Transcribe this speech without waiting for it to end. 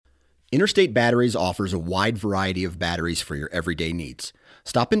Interstate Batteries offers a wide variety of batteries for your everyday needs.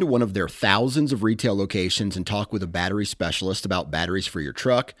 Stop into one of their thousands of retail locations and talk with a battery specialist about batteries for your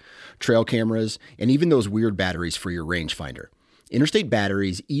truck, trail cameras, and even those weird batteries for your rangefinder. Interstate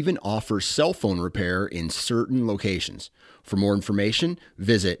Batteries even offers cell phone repair in certain locations. For more information,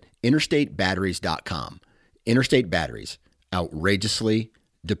 visit interstatebatteries.com. Interstate Batteries, outrageously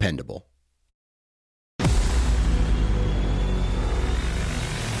dependable.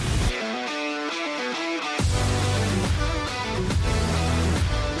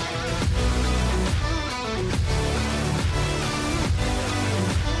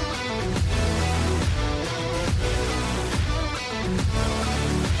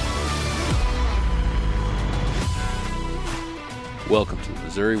 Welcome to the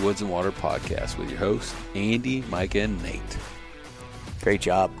Missouri Woods and Water Podcast with your hosts, Andy, Micah, and Nate. Great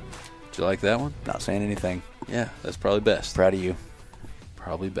job. Did you like that one? Not saying anything. Yeah, that's probably best. Proud of you.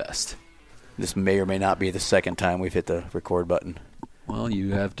 Probably best. This may or may not be the second time we've hit the record button. Well,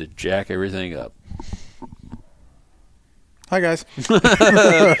 you have to jack everything up. Hi, guys.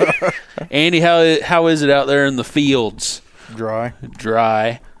 Andy, how is it out there in the fields? Dry.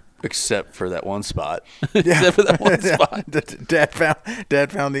 Dry. Except for that one spot. Except for that one spot.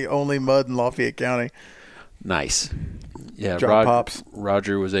 Dad found the only mud in Lafayette County. Nice. Yeah, Pops.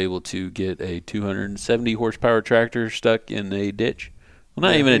 Roger was able to get a 270 horsepower tractor stuck in a ditch. Well,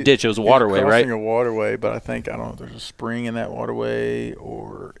 not even a ditch. It was a waterway, right? A waterway, but I don't know if there's a spring in that waterway,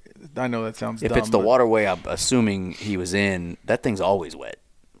 or I know that sounds dumb. If it's the waterway I'm assuming he was in, that thing's always wet.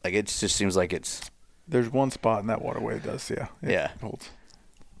 Like, it just seems like it's... There's one spot in that waterway that does, yeah. Yeah. Holds.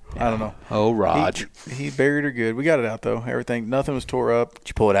 I don't know. Oh, Raj. He buried her good. We got it out, though. Everything. Nothing was tore up. Did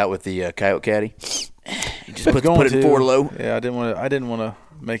you pull it out with the coyote caddy? You just put it in forward low? Yeah, I didn't want to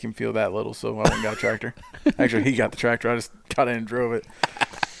make him feel that little, so I went and got a tractor. Actually, he got the tractor. I just got in and drove it.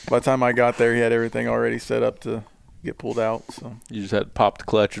 By the time I got there, he had everything already set up to get pulled out. So You just had to pop the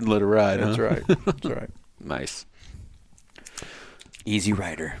clutch and let it ride, That's huh? right. That's right. Nice. Easy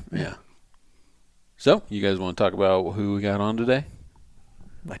rider. Yeah. So, you guys want to talk about who we got on today?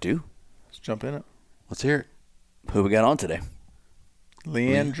 I do. Let's jump in it. Let's hear it. Who we got on today?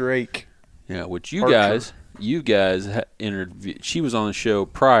 Leann Drake. Yeah, which you guys interviewed. She was on the show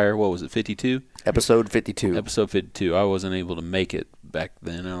prior. What was it, 52? Episode 52. Episode 52. I wasn't able to make it back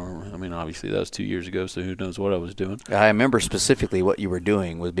then. I mean, obviously, that was 2 years ago, so who knows what I was doing. I remember specifically what you were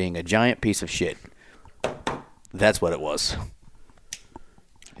doing was being a giant piece of shit. That's what it was.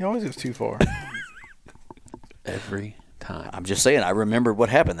 He always goes too far. Every time. I'm just saying, I remember what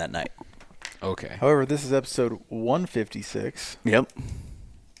happened that night. Okay. However, this is episode 156. Yep.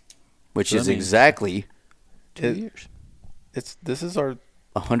 Which So is that means exactly 2 years. This is our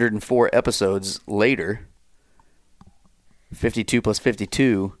 104 episodes later. 52 plus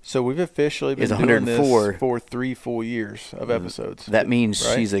 52. So we've officially been Is doing 104. this for 3 full years of episodes. That means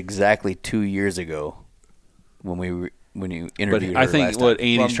right? she's exactly 2 years ago when you interviewed But her I think last what time.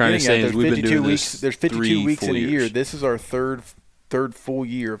 Andy's trying to say is we've been doing weeks. this There's 52 weeks in a year. years. This is our third full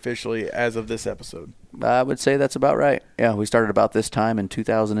year officially as of this episode. I would say that's about right. Yeah, we started about this time in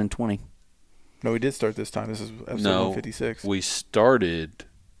 2020. No, we did start this time. This is episode 156. We started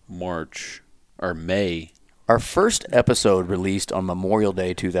May. Our first episode released on Memorial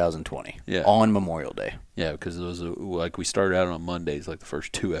Day 2020. Yeah. On Memorial Day. Yeah, because it was like we started out on Mondays, like the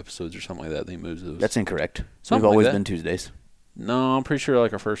first 2 episodes or something like that. They moved those. That's incorrect. Something We've always like that. been Tuesdays. No, I'm pretty sure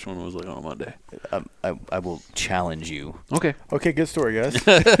like our first one was like on a Monday. I will challenge you. Okay. Okay, good story, guys.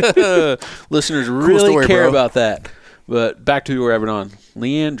 Listeners really story, care bro. about that. But back to who we're having on.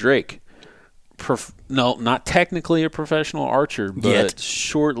 Leann Drake. No, not technically a professional archer, but Yet.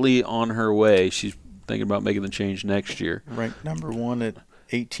 shortly on her way. She's thinking about making the change next year. Ranked number 1 at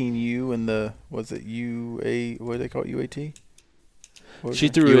 18U in the, was it UA, what do they call it, UAT? What was She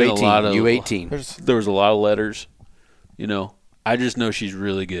it? threw in a U18. lot of U18. There was a lot of letters. You know, I just know she's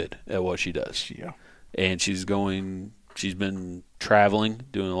really good at what she does. Yeah. And she's been traveling,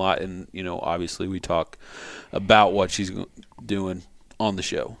 doing a lot. And, you know, obviously we talk about what she's doing on the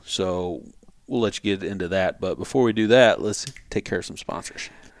show. So we'll let you get into that. But before we do that, let's take care of some sponsors.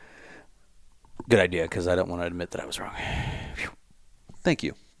 Good idea, because I don't want to admit that I was wrong. Thank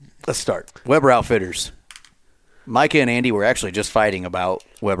you. Let's start. Weber Outfitters. Micah and Andy were actually just fighting about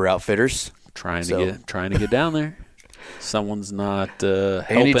Weber Outfitters. Trying to get down there. Someone's not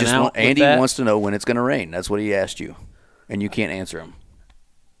helping Andy out. Andy wants to know when it's going to rain. That's what he asked you, and you can't answer him.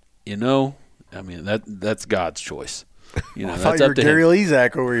 You know, I mean that's God's choice. You know, I thought that's you up were to Gary him.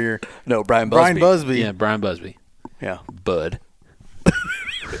 Lezak over here. No, Brian Busby. Yeah, Brian Busby. Yeah. Bud.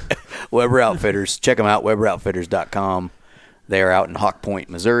 Weber Outfitters. Check them out, weberoutfitters.com. They are out in Hawk Point,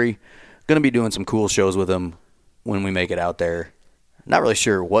 Missouri. Going to be doing some cool shows with them when we make it out there. Not really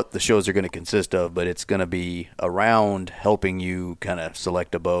sure what the shows are going to consist of, but it's going to be around helping you kind of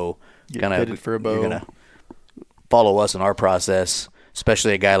select a bow. Get fitted for a bow. You're going to follow us in our process,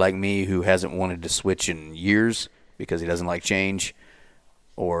 especially a guy like me who hasn't wanted to switch in years because he doesn't like change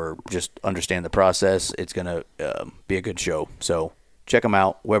or just understand the process. It's going to be a good show. So check them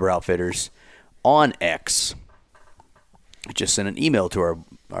out, Weber Outfitters on X. I just sent an email to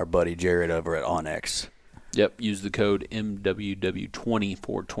our buddy Jared over at OnX. Yep, use the code MWW20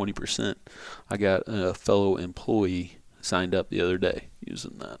 for 20%. I got a fellow employee signed up the other day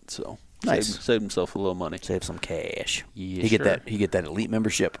using that, so nice. Saved himself a little money. Save some cash. Yeah, he get that elite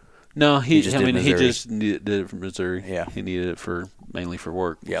membership. No, he just did did it for Missouri. Yeah, he needed it mainly for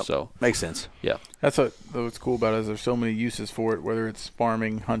work. Yeah, so makes sense. Yeah, that's what's cool about it is there's so many uses for it. Whether it's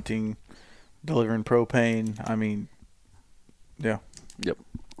farming, hunting, delivering propane. I mean, yeah. Yep.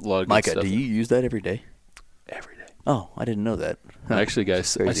 A lot of Micah, good stuff. do you use that every day? Every day. Oh, I didn't know that. Actually,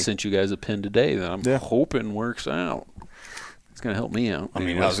 guys, I sent you guys a pin today that I'm hoping works out. It's going to help me out. I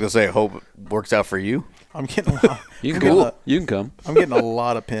mean, I was going to say, I hope it works out for you. I'm getting a lot. You can come. I'm getting a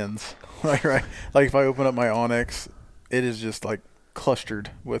lot of pins. Like if I open up my Onyx, it is just like clustered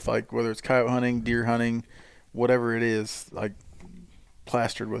with like whether it's coyote hunting, deer hunting, whatever it is, like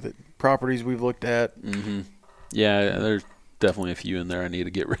plastered with it. Properties we've looked at. Mm-hmm. Yeah, there's definitely a few in there I need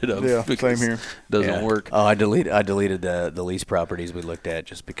to get rid of. Yeah, same here. Doesn't work. Oh, I deleted the lease properties we looked at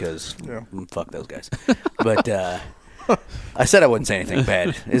just because. Yeah. Fuck those guys. But I said I wouldn't say anything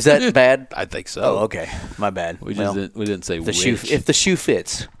bad. Is that bad? I think so. Oh, okay. My bad. We didn't say which. If the shoe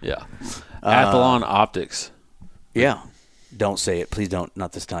fits. Yeah. Athlon Optics. Yeah. Don't say it. Please don't.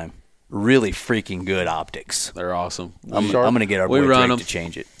 Not this time. Really freaking good optics. They're awesome. I'm going to get our boy Drake to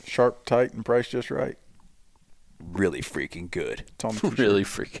change it. Sharp, tight, and priced just right. Really freaking good. Really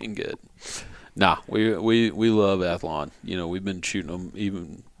freaking good. Nah, we love Athlon. You know, we've been shooting them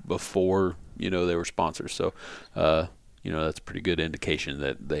even before, you know, they were sponsors. So, you know, that's a pretty good indication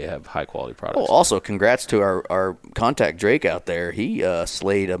that they have high quality products. Oh, also, congrats to our contact Drake out there. He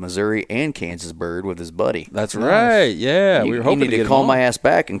slayed a Missouri and Kansas bird with his buddy. That's right. Yeah, we were hoping you need to call my ass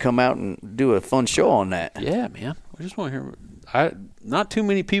back and come out and do a fun show on that. Yeah, man. We just want to hear. Not too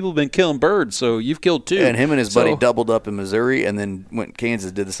many people have been killing birds, so you've killed two. And him and his buddy doubled up in Missouri, and then went to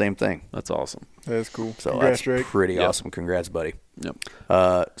Kansas, did the same thing. That's awesome. That's cool. So congrats, that's Drake. pretty awesome. Congrats, buddy. Yep.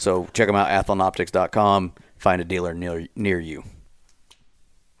 So check them out, athlonoptics.com. Find a dealer near you.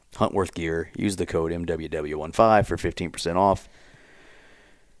 Huntworth Gear. Use the code MWW15 for 15% off.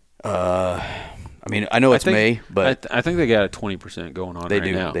 I mean, I know it's May, but I think they got a 20% going on right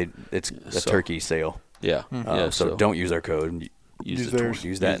now. It's a turkey sale. Yeah. So don't use our code. Use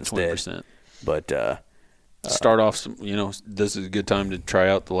that instead. 20%. But start off you know, this is a good time to try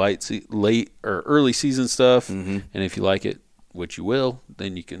out the late or early season stuff. Mm-hmm. And if you like it, which you will,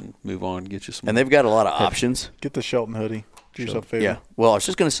 then you can move on and get you some. And they've got a lot of options. Get the Shelton hoodie. Do yourself a favor. Yeah. Well, I was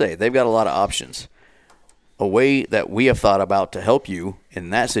just going to say, they've got a lot of options. A way that we have thought about to help you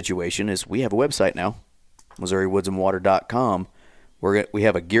in that situation is we have a website now, MissouriWoodsandWater.com. We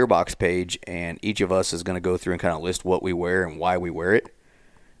have a gearbox page, and each of us is going to go through and kind of list what we wear and why we wear it.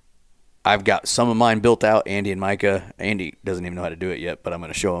 I've got some of mine built out. Andy and Micah. Andy doesn't even know how to do it yet, but I'm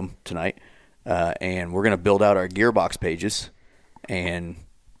going to show him tonight. And we're going to build out our gearbox pages. And,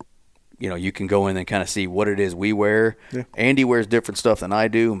 you know, you can go in and kind of see what it is we wear. Yeah. Andy wears different stuff than I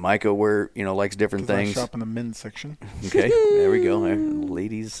do. Micah likes different things. I shop in the men's section. Okay, there we go.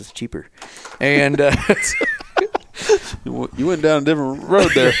 Ladies is cheaper. And you went down a different road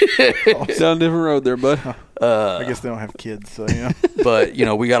there. Down a different road there, bud. I guess they don't have kids, so yeah. But, you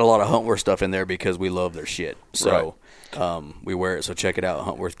know, we got a lot of Huntworth stuff in there because we love their shit. So we wear it. So check it out,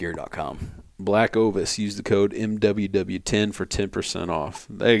 huntworthgear.com. Black Ovis, use the code MWW10 for 10% off.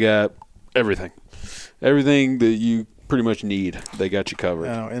 They got everything that you pretty much need. They got you covered.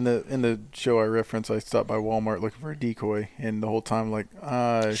 I know. In the show I referenced, I stopped by Walmart looking for a decoy, and the whole time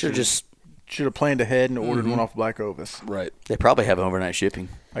should have planned ahead and ordered one off Black Ovis. Right. They probably have overnight shipping.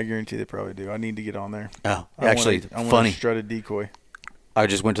 I guarantee they probably do. I need to get on there. Oh, I want funny. a strutted decoy. I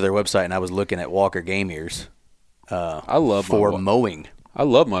just went to their website and I was looking at Walker game ears. I love for mowing. I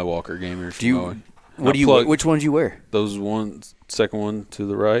love my Walker game ears. Which ones do you wear? Those ones, second one to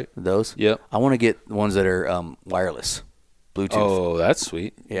the right. Those? Yep. I want to get ones that are wireless, Bluetooth. Oh, that's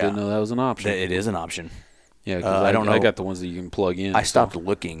sweet. Yeah. Didn't know that was an option. It is an option. Yeah, because I don't know. I got the ones that you can plug in. I stopped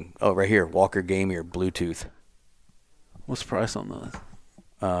looking. Oh, right here, Walker game ear Bluetooth. What's the price on those?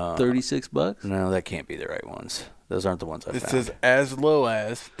 $36? No, that can't be the right ones. Those aren't the ones I found. It says as low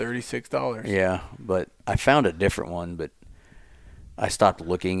as $36. Yeah, but I found a different one, but I stopped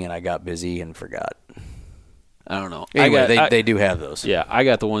looking and I got busy and forgot. I don't know. Anyway, they do have those. Yeah, I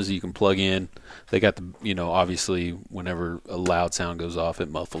got the ones that you can plug in. They got the, obviously whenever a loud sound goes off, it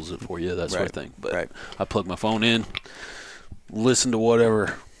muffles it for you, that sort of thing. But I plug my phone in, listen to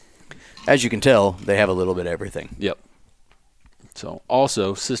whatever. As you can tell, they have a little bit of everything. Yep. So,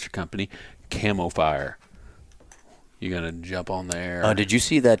 also, sister company, Camo Fire. You going to jump on there? Did you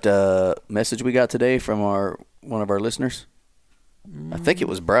see that message we got today from one of our listeners? I think it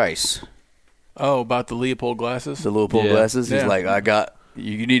was Bryce. Oh, about the Leopold glasses? The Leopold glasses? He's Yeah. like,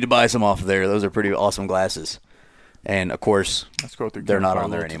 you need to buy some off of there. Those are pretty awesome glasses. And, of course, Let's go through they're not Camo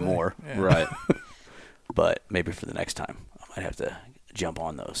on there today. anymore. Yeah. Right. But maybe for the next time, I might have to jump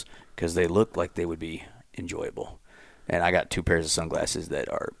on those because they look like they would be enjoyable. And I got 2 pairs of sunglasses that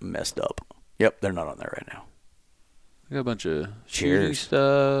are messed up. Yep, they're not on there right now. I got a bunch of shooting Cheers.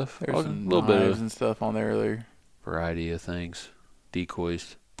 stuff. There's A some little bit knives of and stuff on there earlier. variety of things.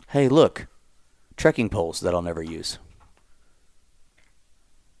 Decoys. Hey, look. Trekking poles that I'll never use.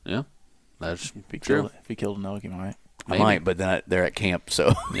 Yeah. That's If he true. killed an elk, he might. I might, but then they're at camp,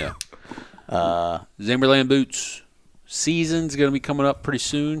 so. Yeah. Zamberland boots. Season's going to be coming up pretty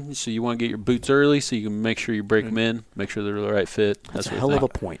soon, so you want to get your boots early so you can make sure you break them in, make sure they're the right fit. That's a hell of a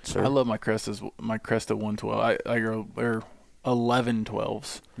point, sir. I love my Cresta 112. They're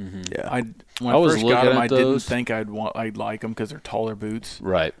 1112s. Yeah. When I I was first looking got them, at I didn't those. think I'd like them because they're taller boots.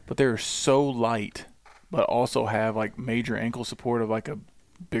 Right. But they're so light, but also have like major ankle support of like a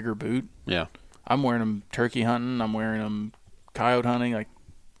bigger boot. Yeah. I'm wearing them turkey hunting. I'm wearing them coyote hunting. Like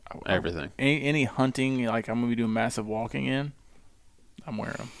Everything. Any hunting, like I'm gonna be doing massive walking in. I'm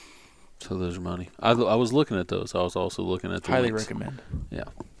wearing them. So those are money. I was looking at those. I was also looking at the Highly links. recommend. Yeah.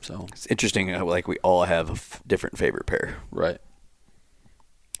 So, It's interesting how, like, we all have a different favorite pair. right.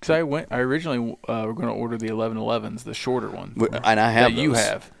 Because I originally were going to order the 1111s, the shorter ones. And I have that you those.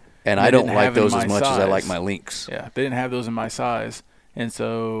 have. And they I don't didn't like have in those as my much as I like size. my links. Yeah, they didn't have those in my size, and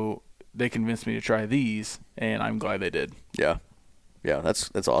so they convinced me to try these, and I'm glad they did. Yeah. Yeah, that's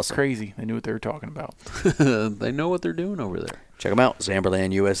awesome. Crazy. They knew what they were talking about. They know what they're doing over there. Check them out,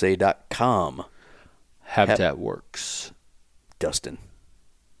 ZamberlandUSA.com. Habitat Works. Dustin.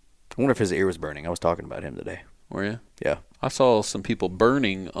 I wonder if his ear was burning. I was talking about him today. Were you? Yeah. I saw some people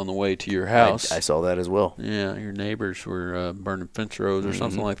burning on the way to your house. I saw that as well. Yeah, your neighbors were burning fence rows or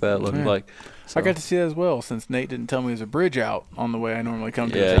something like that. Looked like. So, I got to see that as well, since Nate didn't tell me there's a bridge out on the way I normally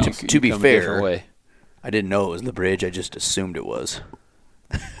come to yeah, his you- house. you To be come a fair, different way. I didn't know it was the bridge. I just assumed it was.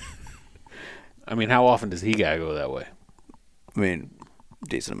 I mean, how often does he gotta go that way? I mean,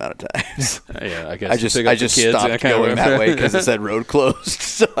 decent amount of times. Yeah, I guess. I to just pick up I the just kids, stopped that kind of going that way because it said road closed.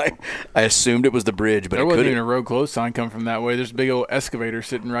 So I assumed it was the bridge, but There it wasn't couldn't. even a road closed sign coming from that way. There's a big old excavator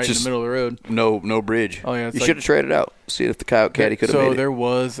sitting right in Just- the middle of the road. No bridge. Oh, yeah, it's you like- should have tried it out. See if the coyote caddy could have So made it. there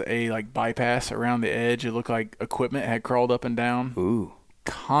was a like bypass around the edge. It looked like equipment had crawled up and down. Ooh,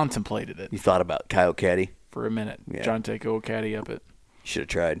 Contemplated it you thought about coyote caddy? for a minute. Yeah. Trying to take old caddy up it. You should have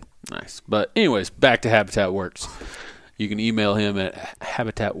tried. Nice. But anyways, back to Habitat Works. You can email him at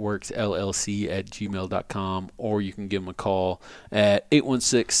habitatworksllc@gmail.com, or you can give him a call at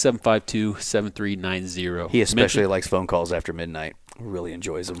 816-752-7390. He especially likes phone calls after midnight. Really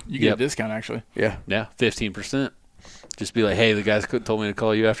enjoys them. You get Yep. a discount actually. Yeah. Yeah, 15%. Just be like, hey, the guys told me to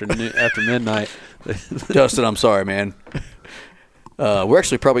call you after midnight. Dustin, I'm sorry, man. We're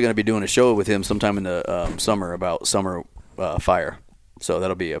actually probably going to be doing a show with him sometime in the summer about summer fire. So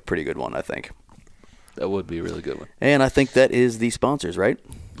that'll be a pretty good one, I think. That would be a really good one. And I think that is the sponsors, right?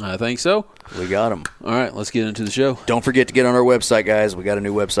 I think so. We got them. All right, let's get into the show. Don't forget to get on our website, guys. We got a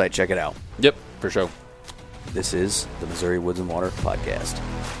new website. Check it out. Yep, for sure. This is the Missouri Woods and Water Podcast.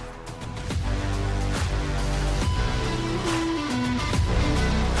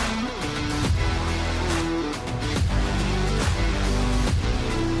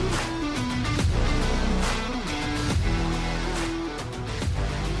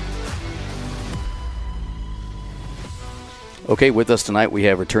 Okay, with us tonight we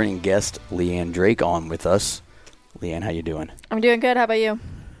have returning guest Leann Drake on with us. Leann, how you doing? I'm doing good. How about you?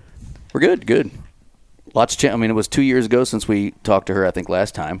 We're good. Lots of change. I mean, it was 2 years ago since we talked to her, I think,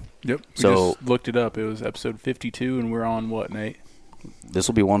 last time. Yep. We So- just looked it up. It was episode 52, and we're on what, Nate? This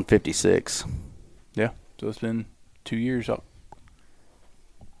will be 156. Yeah. So it's been 2 years.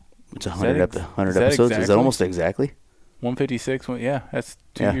 It's 100, Is that 100 is that episodes. Is that exactly? almost exactly? 156. Yeah, that's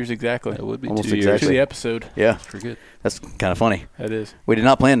 2 Yeah. years exactly. That would be Almost 2 years. To exactly. the episode. Yeah, Pretty good. that's kind of funny. That is. We did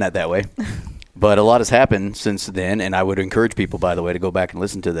not plan that way. But a lot has happened since then, and I would encourage people, by the way, to go back and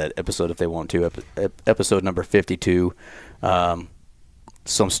listen to that episode if they want to. Episode number 52.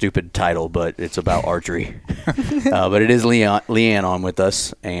 some stupid title, but it's about archery. But it is Leann on with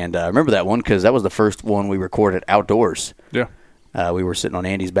us. And I remember that one because that was the first one we recorded outdoors. Yeah. We were sitting on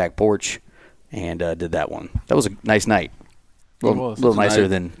Andy's back porch and did that one. That was a nice night. A little nicer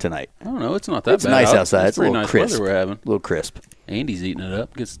than tonight. I don't know. It's not that It's bad. nice outside. It's a pretty little nice crisp. weather we're having. A little crisp. Andy's eating it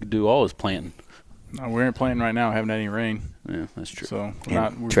up. Gets to do all his planting. No, we ain't planting right now. Haven't had any rain. Yeah, that's true. So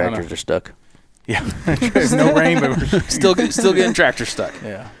And tractors are stuck. Yeah. There's no rain, but we're Still getting tractor stuck.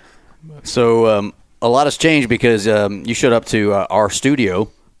 yeah. So a lot has changed because you showed up to our studio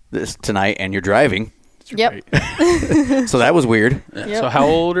tonight and you're driving. Yep. So that was weird. Yeah. Yep. So how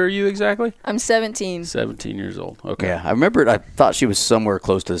old are you exactly? I'm 17. 17 years old. Okay. Yeah, I remember. I thought she was somewhere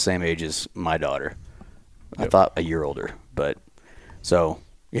close to the same age as my daughter. I thought a year older, but so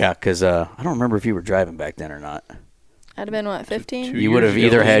yeah, because I don't remember if you were driving back then or not. I'd have been, what, 15? You would have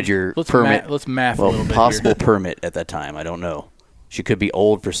either had your permit, Let's math a well, little bit possible here. permit at that time. I don't know. She could be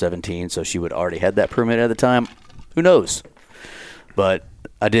old for 17, so she would already had that permit at the time. Who knows? But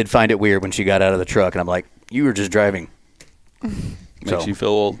I did find it weird when she got out of the truck, and I'm like, "You were just driving." Makes you feel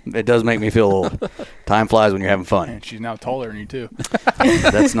old. It does make me feel old. Time flies when you're having fun. And she's now taller than you, too.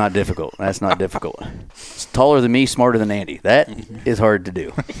 That's not difficult. That's not difficult. It's taller than me, smarter than Andy. That is hard to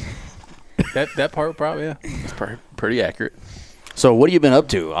do. that part probably, yeah. It's pretty accurate. So what have you been up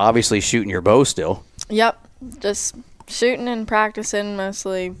to? Obviously shooting your bow still. Yep. Just shooting and practicing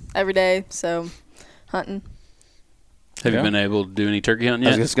mostly every day, so hunting. Have Yeah. you been able to do any turkey hunting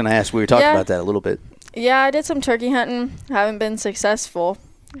I was yet? just going to ask. We were talking Yeah. about that a little bit. Yeah, I did some turkey hunting. Haven't been successful.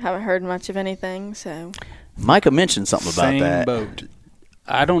 Haven't heard much of anything, so. Micah mentioned something about Same that. boat.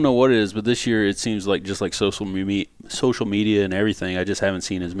 I don't know what it is, but this year it seems like just like social media and everything, I just haven't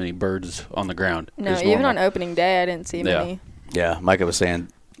seen as many birds on the ground. No, as even normal. on opening day, I didn't see Yeah. many. Yeah, Micah was saying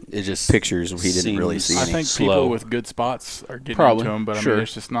It just pictures he didn't really seems- see I any. think slow. people with good spots are getting Probably. into them, but I Sure. mean,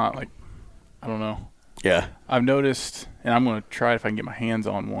 it's just not like, I don't know. Yeah. I've noticed, and I'm going to try it if I can get my hands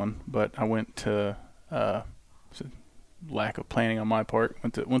on one, but I went to, it's a lack of planning on my part,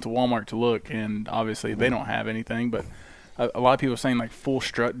 went to Walmart to look, and obviously they don't have anything, but a lot of people are saying like full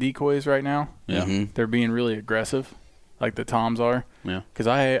strut decoys right now. Yeah. Mhm. They're being really aggressive, like the toms are. Yeah. Because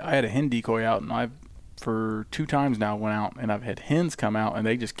I had a hen decoy out, and I've for 2 times now went out, and I've had hens come out, and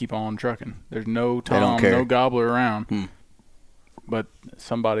they just keep on trucking. There's no They don't tom, care. no gobbler around. Hmm. But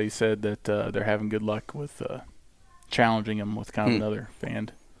somebody said that they're having good luck with challenging them with kind of another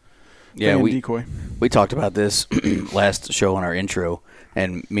fanned Yeah, decoy. we talked about this last show on our intro,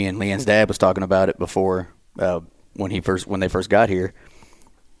 and me and Leann's dad was talking about it before when they first got here.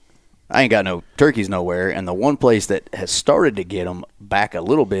 I ain't got no turkeys nowhere, and the one place that has started to get them back a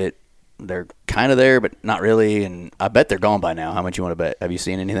little bit, they're kind of there, but not really, and I bet they're gone by now. How much you want to bet? Have you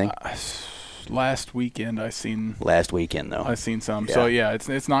seen anything? Last weekend I seen Last weekend, though. some. Yeah. So yeah,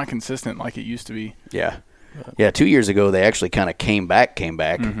 it's not consistent like it used to be. Yeah. Yeah, 2 years ago, they actually kind of came back,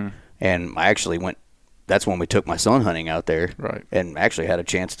 Mm-hmm. and I actually went – that's when we took my son hunting out there. Right. And actually had a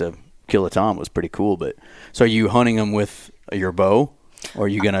chance to kill a tom. It was pretty cool. But so are you hunting them with your bow, or are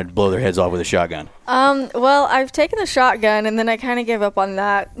you going to blow their heads off with a shotgun? Well, I've taken the shotgun, and then I kind of gave up on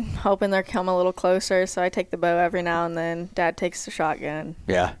that, hoping they'll come a little closer, so I take the bow every now and then. Dad takes the shotgun.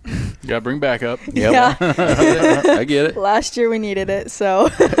 Yeah. You got to bring back up. Yep. Yeah. I get it. Last year we needed it, so.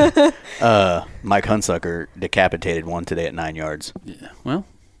 Mike Hunsucker decapitated one today at 9 yards. Yeah. Well,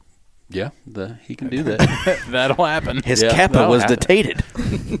 yeah, he can do that. That'll happen. His Yeah, kappa that'll was happen. detated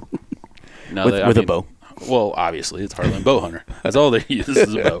No, with a bow. Well, obviously, it's Heartland bow hunter. That's all they use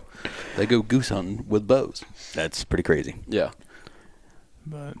is a bow. They go goose hunting with bows. That's pretty crazy. Yeah.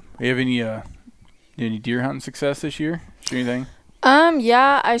 But you have any deer hunting success this year? Shoot anything?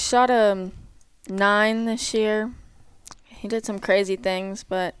 Yeah, I shot a 9 this year. He did some crazy things,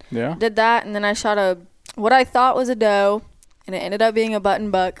 but Yeah. did that, and then I shot what I thought was a doe, and it ended up being a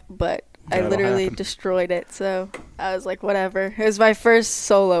button buck, but I That'll literally happen. destroyed it, so I was like, whatever. It was my first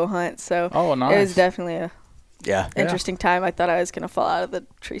solo hunt, so Oh, nice. it was definitely a Yeah. interesting time. I thought I was going to fall out of the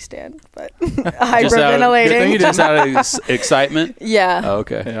tree stand, but Good thing you hyperventilating. Just out of excitement. Yeah. Oh,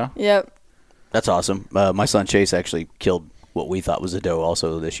 okay. Yeah. Yep. That's awesome. My son Chase actually killed what we thought was a doe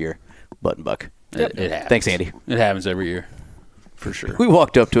also this year. Button buck. It happens. Thanks, Andy. It happens every year, for sure. We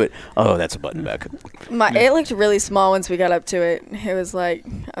walked up to it. Oh, that's a button buck. It looked really small once we got up to it. It was like,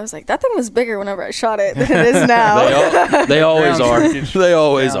 I was like, that thing was bigger whenever I shot it than it is now. They always Ground are. shrinkage. They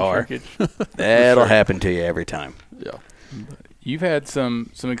always Ground are. shrinkage. That'll happen to you every time. Yeah. You've had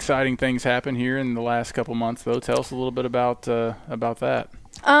some exciting things happen here in the last couple months, though. Tell us a little bit about that.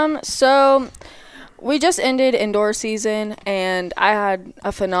 So we just ended indoor season, and I had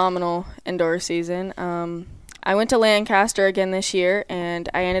a phenomenal indoor season. I went to Lancaster again this year, and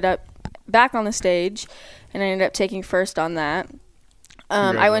I ended up back on the stage, and I ended up taking first on that.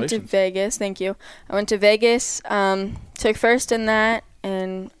 I went to Vegas. Thank you. I went to Vegas, took first in that,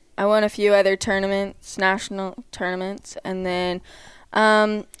 and I won a few other tournaments, national tournaments, and then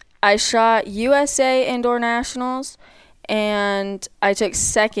I shot USA Indoor Nationals, and I took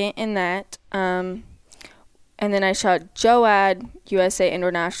second in that. And then I shot JOAD USA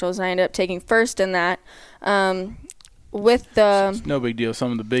Indoor Nationals, and I ended up taking first in that. With the it's no big deal.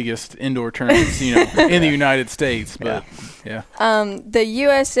 Some of the biggest indoor tournaments, in the United States. But yeah. The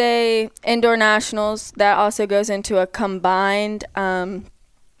USA Indoor Nationals, that also goes into a combined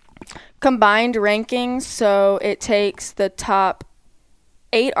rankings. So it takes the top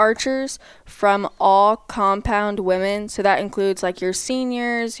 8 archers from all compound women. So that includes like your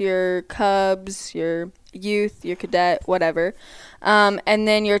seniors, your cubs, your youth, your cadet, whatever. And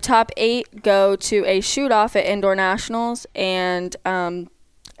then your top 8 go to a shoot-off at Indoor Nationals, and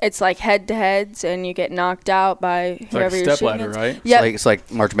it's like head-to-heads, and you get knocked out by whoever you're shooting. It's like a step ladder, right? Yeah. It's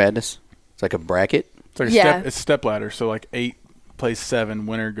like March Madness. It's like a bracket. It's like a step ladder. So like 8 plays 7,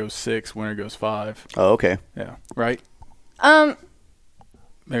 winner goes 6, winner goes 5. Oh, okay. Yeah, right?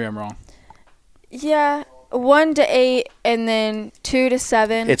 Maybe I'm wrong. Yeah. 1 to 8, and then 2 to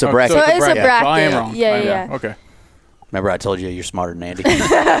 7. It's a bracket. So it's a bracket. So I am wrong. Yeah. Okay. Remember I told you you're smarter than Andy?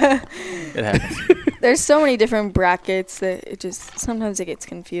 It happens. There's so many different brackets that it just sometimes it gets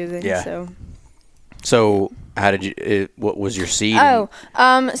confusing. Yeah. So how did you? What was your seed? So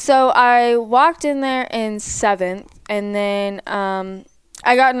I walked in there in 7th, and then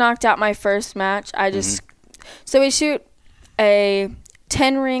I got knocked out my first match. So we shoot a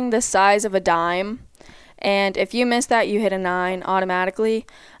 10 ring the size of a dime. And if you miss that, you hit a 9 automatically.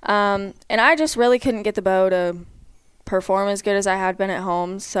 And I just really couldn't get the bow to perform as good as I had been at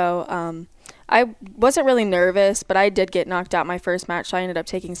home. So I wasn't really nervous, but I did get knocked out my first match. So I ended up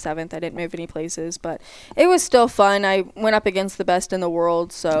taking 7th. I didn't move any places, but it was still fun. I went up against the best in the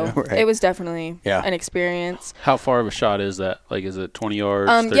world, so It was definitely an experience. How far of a shot is that? Like, is it 20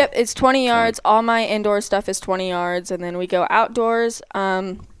 yards? Yep, it's 20 yards. All my indoor stuff is 20 yards, and then we go outdoors.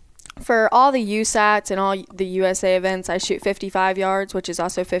 For all the USATs and all the USA events, I shoot 55 yards, which is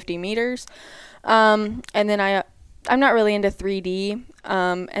also 50 meters. And then I'm not really into 3D.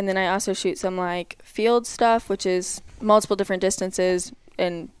 And then I also shoot some like field stuff, which is multiple different distances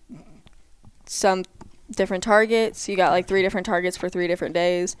and some different targets. You got like 3 different targets for 3 different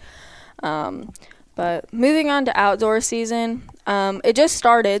days. But moving on to outdoor season, it just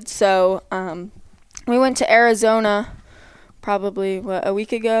started. So we went to Arizona probably a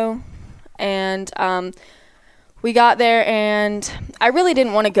week ago. And we got there, and I really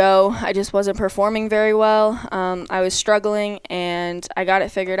didn't want to go. I just wasn't performing very well. I was struggling, and I got it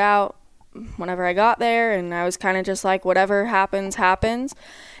figured out whenever I got there, and I was kind of just like, whatever happens, happens.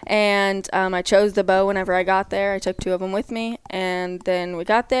 And I chose the bow whenever I got there. I took 2 of them with me, and then we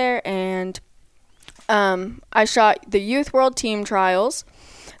got there, and I shot the Youth World Team Trials.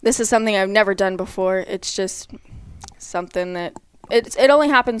 This is something I've never done before. It's just something that it only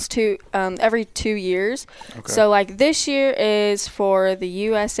happens every 2 years. Okay. So like this year is for the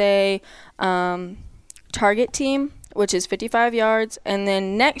USA target team, which is 55 yards, and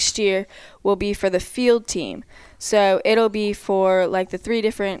then next year will be for the field team. So it'll be for like the 3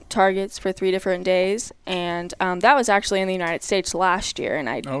 different targets for 3 different days, and that was actually in the United States last year, and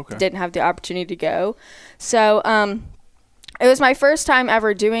I didn't have the opportunity to go. So it was my first time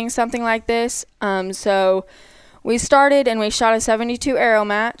ever doing something like this. So we started and we shot a 72 arrow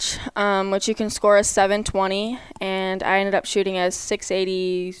match, which you can score a 720, and I ended up shooting a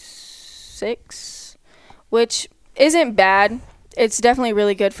 686, which isn't bad. It's definitely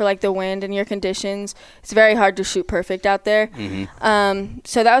really good for like the wind and your conditions. It's very hard to shoot perfect out there. Mm-hmm.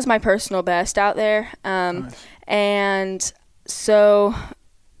 So that was my personal best out there. Nice. And so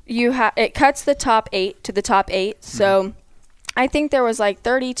it cuts the top 8 to the top 8. Mm-hmm. So I think there was like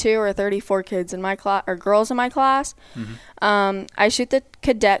 32 or 34 kids in my class, or girls in my class. Mm-hmm. I shoot the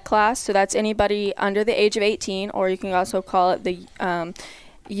cadet class, so that's anybody under the age of 18, or you can also call it the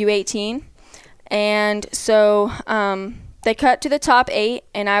U18. And so they cut to the top 8,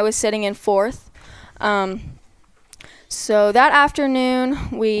 and I was sitting in 4th. So that afternoon,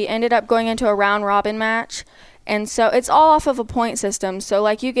 we ended up going into a round-robin match. And so it's all off of a point system. So,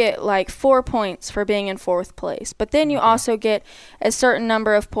 like, you get, like, 4 points for being in 4th place. But then you also get a certain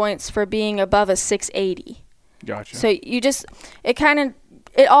number of points for being above a 680. Gotcha. So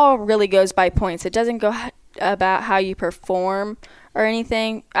it all really goes by points. It doesn't go about how you perform or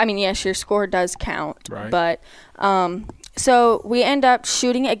anything. I mean, yes, your score does count. Right. But so we end up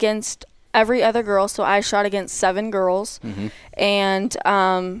shooting against every other girl. So I shot against 7 girls. And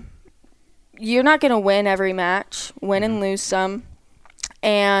you're not going to win every match, win and lose some.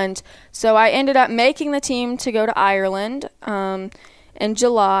 And so I ended up making the team to go to Ireland in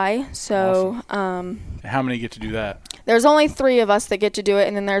July. So How many get to do that? there's only 3 of us that get to do it,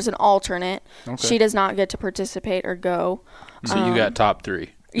 and then there's an alternate. Okay. She does not get to participate or go. So you got top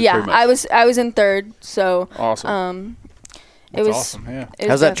 3. Yeah, I was in 3rd. So Awesome. it That's was awesome. Yeah. it was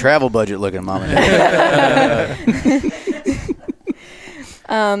How's that definitely- travel budget looking, Mom and Dad?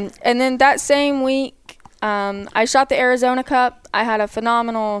 And then that same week, I shot the Arizona Cup. I had a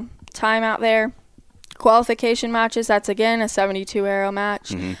phenomenal time out there. Qualification matches, that's again a 72 arrow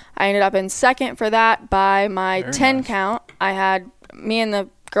match. I ended up in 2nd for that by my Very 10 nice. count. I had me and the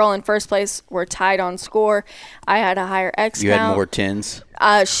girl in first place were tied on score. I had a higher X You count. had more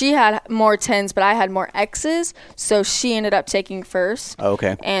 10s? She had more 10s, but I had more X's, so she ended up taking first.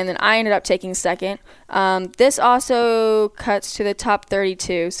 Okay. And then I ended up taking 2nd. This also cuts to the top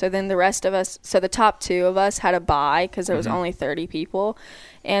 32. So then the rest of us, so the top 2 of us had a bye because there was only 30 people.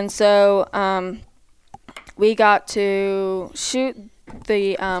 And so we got to shoot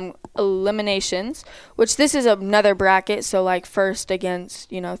the eliminations, which this is another bracket. So like first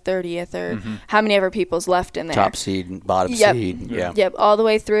against, 30th or how many ever people's left in there. Top seed, bottom Yep. seed. Yeah. Yep, all the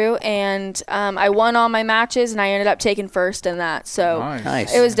way through. And I won all my matches, and I ended up taking first in that. So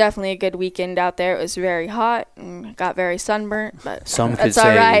Nice. it was definitely a good weekend out there. It was very hot and got very sunburnt, but Some could that's say,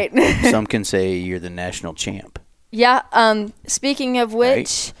 all right. some can say you're the national champ. Yeah. Speaking of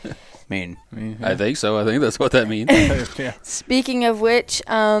which, I mean, I think so. I think that's what that means. Yeah. speaking of which,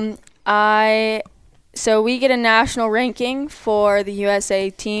 so we get a national ranking for the USA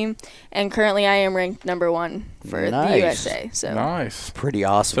team, and currently I am ranked number 1 for the Nice. USA. So Nice. pretty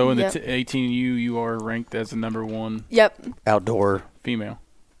awesome. So in the Yep. 18U, you are ranked as the number 1 yep. Outdoor. female.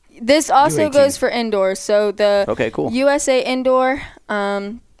 This also U18. goes for indoors. So the Okay, cool. USA indoor,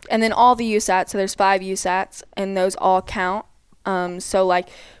 and then all the USATs. So there's 5 USATs, and those all count. So like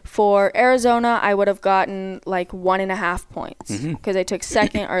for Arizona, I would have gotten like 1.5 points because I took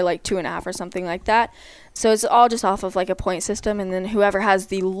 2nd or like 2.5 or something like that. So it's all just off of like a point system, and then whoever has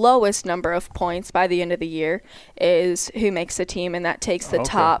the lowest number of points by the end of the year is who makes the team, and that takes the Okay.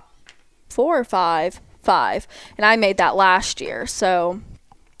 top 4 or 5. And I made that last year, so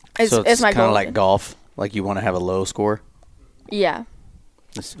it's my kind goal. of like golf. Like you want to have a low score. Yeah.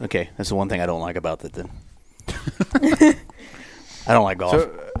 Okay, that's the one thing I don't like about that. Then I don't like golf.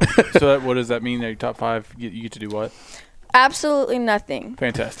 What does that mean? That your top 5, you get to do what? Absolutely nothing.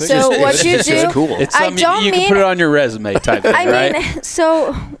 Fantastic. So what you it's just do, cool. It's I something don't you can mean- put it on your resume type thing, I right? mean,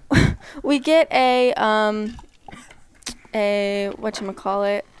 so we get a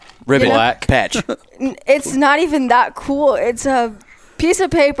whatchamacallit. Ribbon Black. patch. It's not even that cool. It's a piece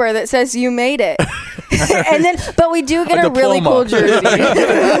of paper that says you made it. But we do get a really cool jersey.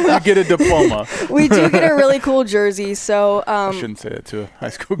 You get a diploma. We do get a really cool jersey. So I shouldn't say that to a high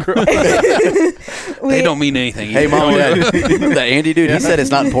school girl. They don't mean anything. Hey, either. Mom and Dad. That Andy dude, he said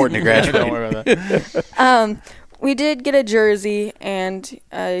it's not important to graduate. Don't worry about that. we did get a jersey and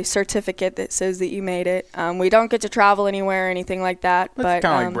a certificate that says that you made it. We don't get to travel anywhere or anything like that. That's but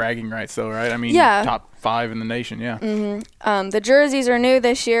kind of like bragging rights, though, right? I mean, yeah. top 5 in the nation, yeah. The jerseys are new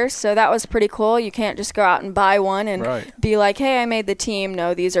this year, so that was pretty cool. You can't just go out and buy one and Right. be like, hey, I made the team.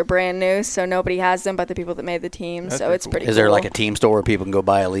 No, these are brand new, so nobody has them but the people that made the team. That's so pretty it's cool. pretty Is cool. there like a team store where people can go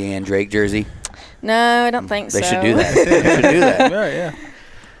buy a Leann Drake jersey? No, I don't think They so. should do that. They should do that. Yeah, yeah.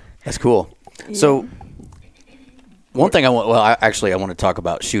 That's cool. So, one thing I want to talk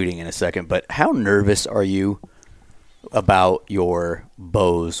about shooting in a second, but how nervous are you about your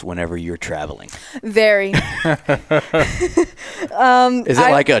bows whenever you're traveling? Very. Is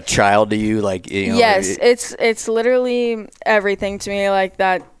it like a child to you? Like, Yes, it's literally everything to me. Like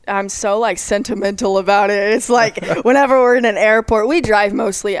that, I'm so like sentimental about it. It's like whenever we're in an airport, we drive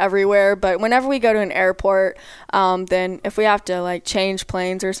mostly everywhere, but whenever we go to an airport, then if we have to like change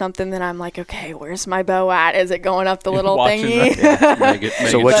planes or something, then I'm like, okay, where's my bow at? Is it going up the little watching thingy? Make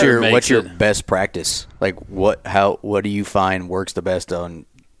So it what's sure your it what's makes your it. best practice? Like what do you find works the best on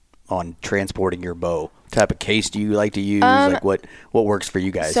transporting your bow? What type of case do you like to use? Like what works for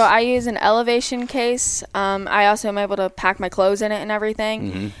you guys? So I use an elevation case. I also am able to pack my clothes in it and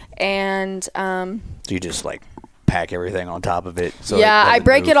everything. And So you just like pack everything on top of it. So yeah, I doesn't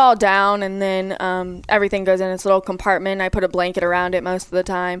break move? it all down, and then everything goes in its little compartment. I put a blanket around it most of the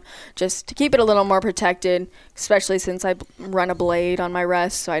time just to keep it a little more protected, especially since I run a blade on my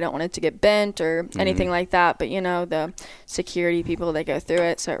rest, so I don't want it to get bent or anything like that. But, the security people, they go through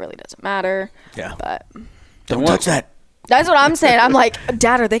it, so it really doesn't matter. Yeah. But Don't touch that. That's what I'm saying. I'm like,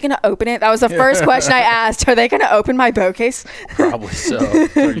 Dad, are they going to open it? That was the first question I asked. Are they going to open my bow case? Probably so.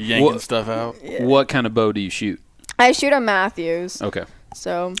 Start yanking stuff out. What kind of bow do you shoot? I shoot a Matthews. Okay.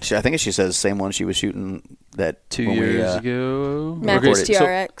 So I think she says the same one she was shooting that 2 when years ago. Matthews Okay,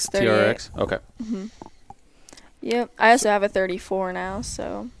 TRX 38. TRX. Okay. Yep. I also have a 34 now,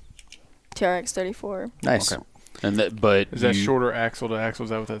 so TRX 34. Nice. Okay. And but Is that shorter axle to axle? Is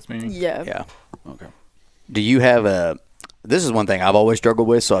that what that's meaning? Yeah. Yeah. Okay. Do you have this is one thing I've always struggled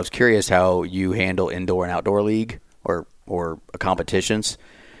with, so I was curious how you handle indoor and outdoor league or competitions.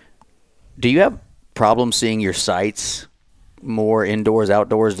 Do you have problems seeing your sights more indoors,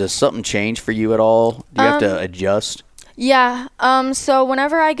 outdoors? Does something change for you at all? Do you have to adjust? Yeah. So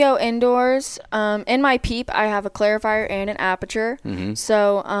whenever I go indoors, in my peep, I have a clarifier and an aperture.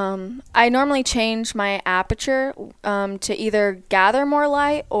 So I normally change my aperture to either gather more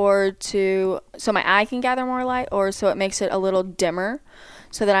light or so my eye can gather more light, or so it makes it a little dimmer,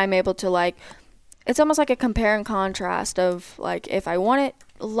 so that I'm able to like. It's almost like a compare and contrast of like if I want it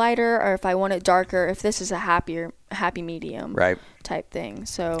lighter or if I want it darker. If this is a happy medium, Right. type thing.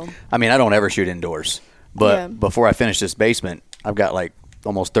 So. I mean, I don't ever shoot indoors. But before I finish this basement, I've got like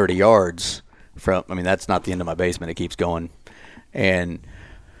almost 30 yards from. I mean, that's not the end of my basement. It keeps going. And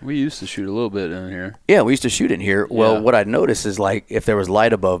We used to shoot a little bit in here. yeah, we used to shoot in here. Well, Yeah. what I'd notice is like if there was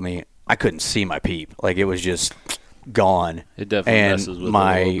light above me, I couldn't see my peep. Like it was just gone. It definitely and messes with it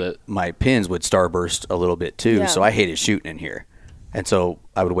a little bit. my pins would starburst a little bit too. Yeah. So I hated shooting in here. And so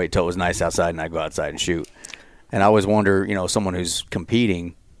I would wait till it was nice outside and I'd go outside and shoot. And I always wonder, someone who's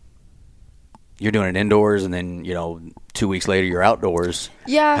competing, you're doing it indoors and then, 2 weeks later you're outdoors.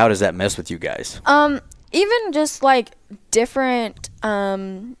 Yeah. How does that mess with you guys? Even just like different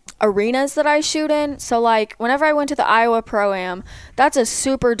arenas that I shoot in. So like whenever I went to the Iowa Pro-Am, that's a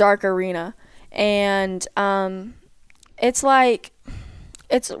super dark arena. And it's like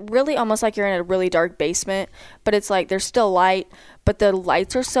it's really almost like you're in a really dark basement, but it's like there's still light, but the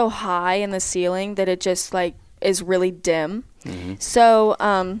lights are so high in the ceiling that it just like is really dim. So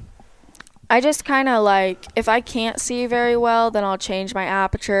I just kind of like, if I can't see very well, then I'll change my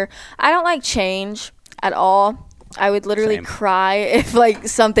aperture. I don't like change at all. I would literally Same. cry if like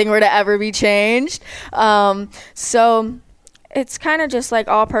something were to ever be changed. So it's kind of just like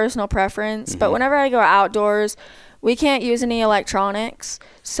all personal preference. But whenever I go outdoors, we can't use any electronics.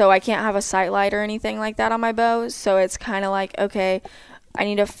 So I can't have a sight light or anything like that on my bows. So it's kind of like, okay, I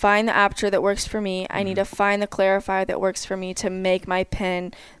need to find the aperture that works for me. I need to find the clarifier that works for me to make my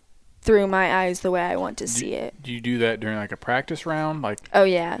pin through my eyes the way I want to see it. Do you do that during like a practice round? Like, Oh,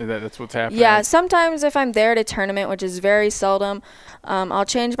 yeah. that's what's happening? Yeah, sometimes if I'm there at a tournament, which is very seldom, I'll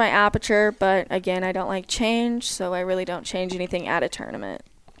change my aperture. But again, I don't like change, so I really don't change anything at a tournament.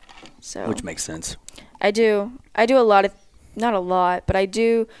 So Which makes sense. I do a lot of, not a lot, but I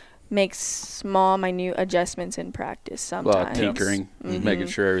do make small, minute adjustments in practice A lot of sometimes. tinkering, making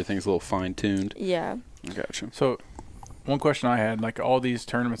sure everything's a little fine-tuned. Yeah. I got you. So, one question I had, like all these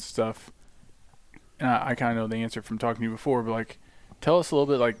tournaments and stuff, and I kind of know the answer from talking to you before, but like, tell us a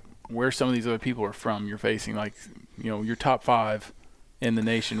little bit like where some of these other people are from. You're facing like, your top 5 in the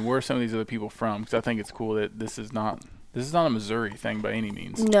nation. Where are some of these other people from? Because I think it's cool that this is not a Missouri thing by any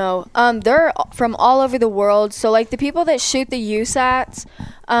means. No, they're from all over the world. So like the people that shoot the USATs,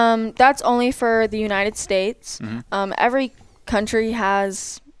 that's only for the United States. Every country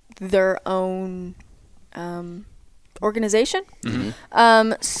has their own organization.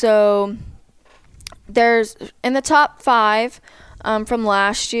 So there's in the top 5 from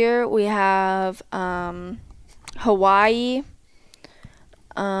last year we have Hawaii,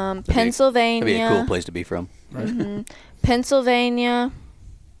 Pennsylvania. That'd be a cool place to be from. Pennsylvania,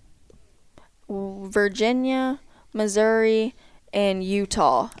 Virginia, Missouri, and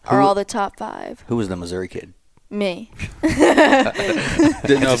Utah are all the top 5. Who was the Missouri kid? Me. Didn't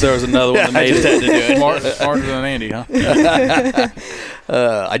know if there was another one that made it. Smarter than Andy, huh?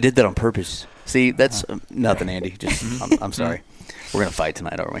 I did that on purpose. See, that's nothing, Andy. Just I'm sorry. We're gonna fight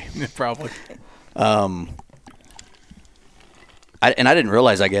tonight, aren't we? Probably. I didn't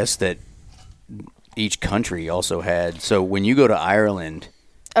realize, I guess, that each country also had. So when you go to Ireland,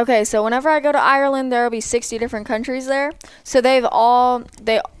 Okay, so whenever I go to Ireland, there will be 60 different countries there. So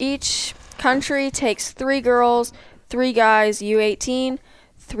each country takes 3 girls, 3 guys, U18,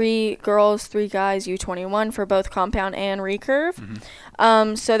 3 girls, 3 guys, U21 for both compound and recurve.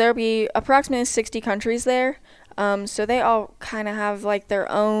 So there'll be approximately 60 countries there. So they all kind of have like their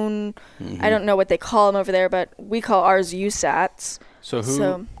own, I don't know what they call them over there, but we call ours USATs.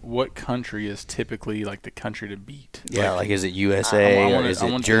 What country is typically like the country to beat? Yeah, like is it USA or is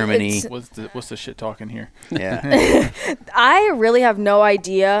it Germany? What's the shit talking here? Yeah. I really have no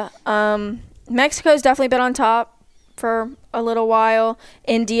idea. Mexico's definitely been on top for a little while.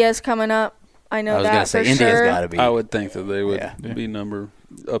 India's coming up. I know I was that gonna say for India's sure. got to be. I would think that they would be number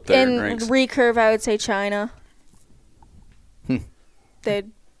up there in In ranks. recurve, I would say China.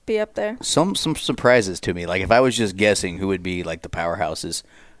 They'd be up there. Some surprises to me. Like if I was just guessing who would be like the powerhouses.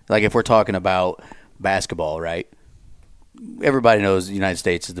 Like if we're talking about basketball, right? Everybody knows the United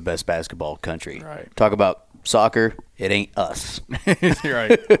States is the best basketball country. Right. Talk about soccer, it ain't us. You're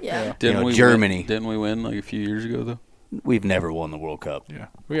right. Yeah. Germany. Didn't we win like a few years ago though? We've never won the World Cup. Yeah.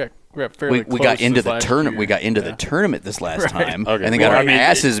 We got fairly We close got into this the last tournament. year. We got into the tournament this last time, Okay. and then Well, got our I mean,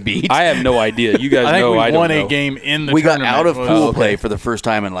 asses beat. I have no idea. You guys I think know we I don't won know. a game in the we got tournament. out of Was- pool play for the first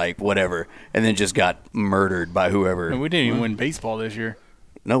time in like whatever, and then just got murdered by whoever. And we didn't even win baseball this year.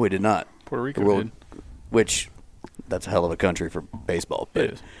 No, we did not. Puerto Rico The world- did. Which, that's a hell of a country for baseball.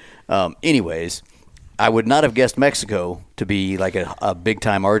 It But, is. anyways, I would not have guessed Mexico to be like a big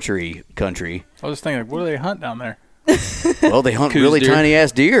time archery country. I was just thinking, like, what do they hunt down there? Well, they hunt Coos really deer. tiny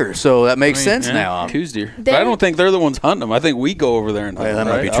ass deer, so that makes I mean, sense yeah. now. Coos deer. But They- I don't think they're the ones hunting them. I think we go over there and hunt Yeah, that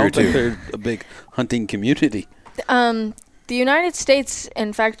them. might be right? I don't true, think too. they're a big hunting community. The United States,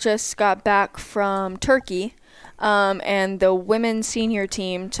 in fact, just got back from Turkey, and the women's senior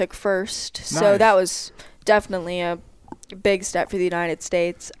team took first. So Nice. that was definitely a big step for the United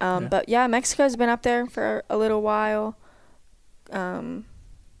States. But yeah, Mexico's been up there for a little while.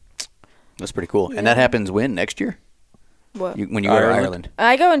 That's pretty cool. And that happens when? Next year? What? When you go to Ireland? Ireland?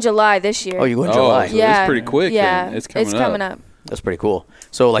 I go in July this year. Oh, you go in Oh, July. so yeah, it's pretty quick. Yeah, then. It's coming up. That's pretty cool.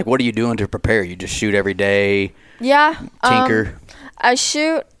 So, like, what are you doing to prepare? You just shoot every day, Yeah, tinker? I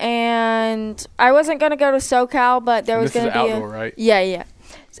shoot, and I wasn't gonna go to SoCal, but there was This is gonna be outdoor, right? Yeah.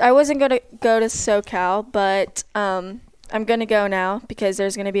 So I wasn't gonna go to SoCal, but I'm gonna go now because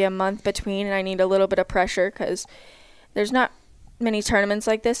there's gonna be a month between, and I need a little bit of pressure because there's not many tournaments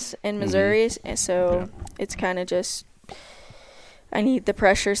like this in Missouri, and so it's kind of just I need the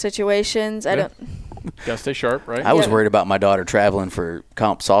pressure situations. I Yeah. don't. Gotta stay sharp, right? I was Yeah. worried about my daughter traveling for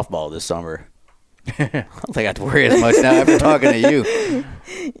comp softball this summer. I don't think I have to worry as much now after talking to you.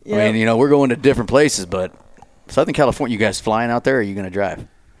 I mean, we're going to different places, but Southern California, you guys flying out there, or are you going to drive?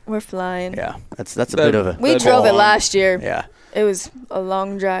 We're flying. Yeah, that's a bit of a. We That'd drove be it long. last year. Yeah. It was a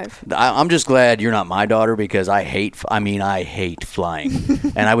long drive. I'm just glad you're not my daughter because I hate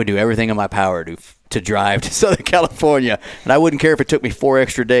flying, and I would do everything in my power to drive to Southern California, and I wouldn't care if it took me 4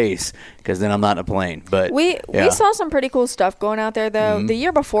 extra days because then I'm not in a plane. But We saw some pretty cool stuff going out there though. The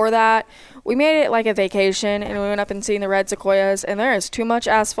year before that, we made it like a vacation and we went up and seen the red sequoias, and there is too much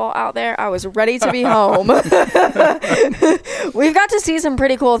asphalt out there. I was ready to be home. We've got to see some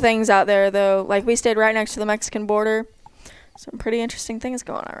pretty cool things out there though. Like we stayed right next to the Mexican border. Some pretty interesting things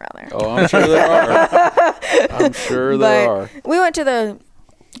going on around there. Oh, I'm sure there are. I'm sure there But are. we went to the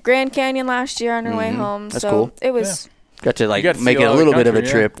Grand Canyon last year on our way home. That's so cool. it was got to You got to see make a it lot a of little bit of a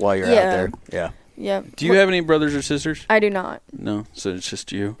country, trip while you're out Yeah. there. Yeah. yeah. Do you have any brothers or sisters? I do not. No, so it's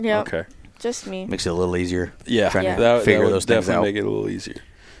just you. Yep. Okay. Just me. Makes it a little easier. Yeah, Trying Yeah. to that figure would those things definitely out. make it a little easier.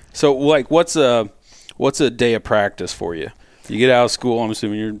 So, like, what's a day of practice for you? You get out of school. I'm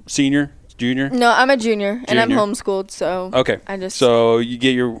assuming you're senior, junior. No, I'm a junior, and I'm Junior. homeschooled, so Okay. I just So you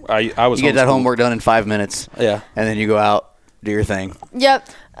get your. I was. You get that homeschooled. homework done in 5 minutes, Yeah. and then you go out, do your thing. Yep.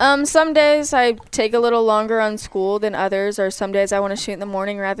 Some days I take a little longer on school than others, or some days I want to shoot in the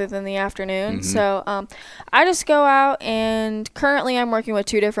morning rather than the afternoon. So I just go out, and currently I'm working with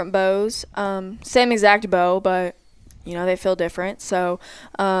 2 different bows. Same exact bow, but they feel different. So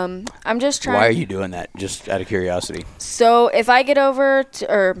I'm just trying. Why are you doing that? Just out of curiosity. So if I get over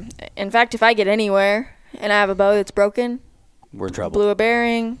to, or in fact, if I get anywhere and I have a bow that's broken, We're in trouble. blew a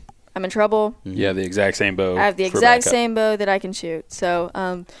bearing, I'm in trouble. Yeah, the exact same bow. I have the for exact backup. same bow that I can shoot. So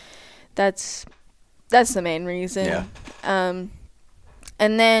that's the main reason. Yeah.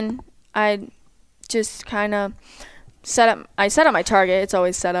 And then I just kind of set up my target. It's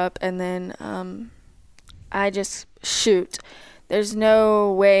always set up, and then I just shoot. There's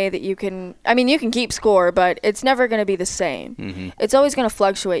no way that you can keep score, but it's never going to be the same. It's always going to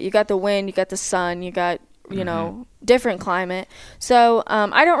fluctuate. You got the wind, you got the sun, you got different climate. So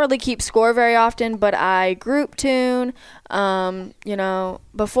I don't really keep score very often, but I group tune.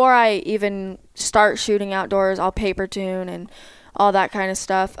 Before I even start shooting outdoors, I'll paper tune and all that kind of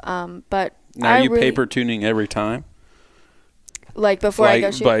stuff. But Now, are you paper tuning every time? Like before I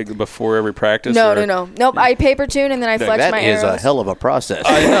go shoot? Like before every practice? No. or- Nope, I paper tune and then I fletch That my is arrows. a hell of a process.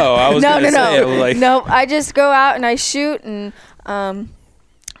 I know. I was No. going to say, like, Nope, I just go out and I shoot, and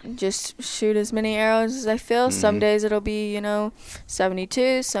Just shoot as many arrows as I feel. Some days it'll be,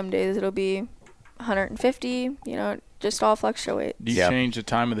 72. Some days it'll be 150. Just all fluctuate. Do you change the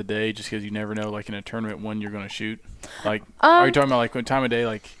time of the day just because you never know, like in a tournament, when you're going to shoot? Like, are you talking about like what time of day?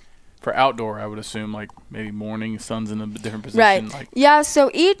 Like for outdoor, I would assume like maybe morning, sun's in a different position. Right. Like, yeah. So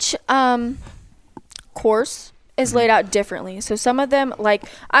each course is laid out differently. So some of them, like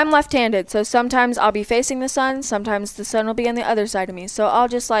I'm left-handed, so sometimes I'll be facing the sun. Sometimes the sun will be on the other side of me. So I'll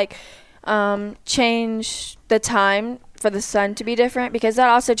just like change the time for the sun to be different, because that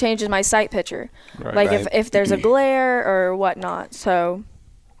also changes my sight picture. Right. Like Right. if there's a glare or whatnot. So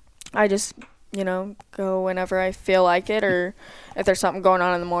I just, go whenever I feel like it, or if there's something going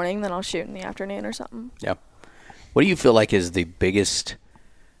on in the morning, then I'll shoot in the afternoon or something. Yeah. What do you feel like is the biggest?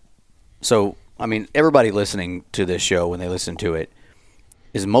 So, I mean, everybody listening to this show, when they listen to it,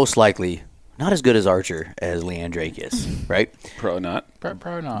 is most likely not as good as archer as Leann Drake is, right? Probably not.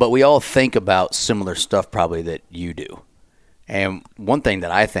 probably not. But we all think about similar stuff probably that you do. And one thing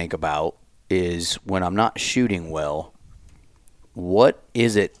that I think about is when I'm not shooting well, what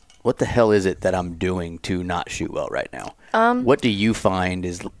the hell is it that I'm doing to not shoot well right now? What do you find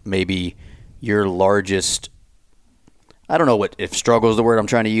is maybe your largest, I don't know if struggle is the word I'm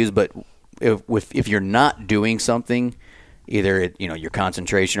trying to use, but if you're not doing something, either your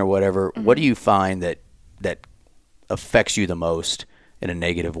concentration or whatever, what do you find that affects you the most in a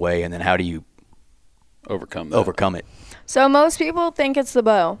negative way, and then how do you overcome it? So most people think it's the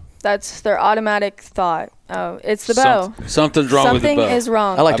bow. That's their automatic thought. Oh, it's the bow. Something's wrong with the Something bow. is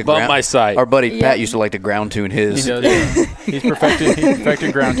wrong. I like I to bumped my sight. Our buddy Yeah. Pat used to like to ground tune his. He does, yeah. He's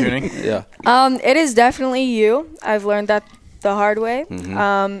perfected ground tuning. Yeah. It is definitely you. I've learned that the hard way.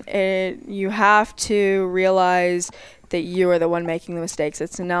 You have to realize that you are the one making the mistakes.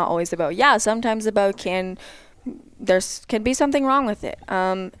 It's not always the bow. Yeah, sometimes the bow can be something wrong with it.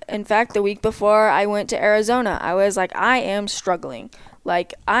 In fact, the week before I went to Arizona, I was like, I am struggling.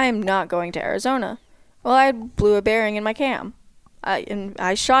 Like, I'm not going to Arizona. Well, I blew a bearing in my cam. And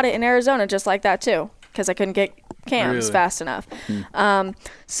I shot it in Arizona just like that, too, because I couldn't get cams Really? fast enough.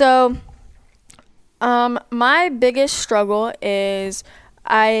 My biggest struggle is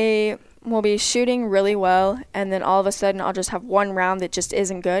I will be shooting really well, and then all of a sudden I'll just have one round that just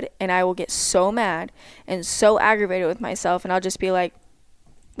isn't good, and I will get so mad and so aggravated with myself, and I'll just be like,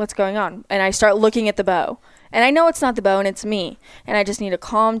 what's going on? And I start looking at the bow. And I know it's not the bow, and it's me. And I just need to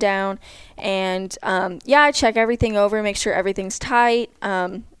calm down. And, I check everything over, make sure everything's tight.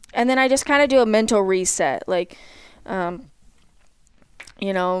 And then I just kind of do a mental reset. Like, stop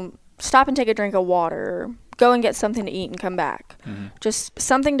and take a drink of water. Go and get something to eat and come back. Just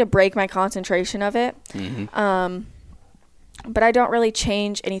something to break my concentration of it. But I don't really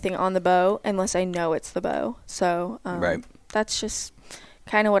change anything on the bow unless I know it's the bow. So Right. That's just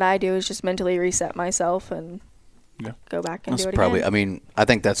kind of what I do, is just mentally reset myself and go back and That's do it probably, again. I mean, I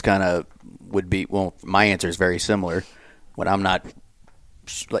think that's kind of would be, well, my answer is very similar. When I'm not,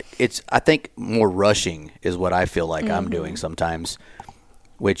 I think more rushing is what I feel like I'm doing sometimes,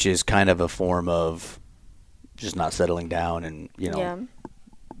 which is kind of a form of just not settling down and,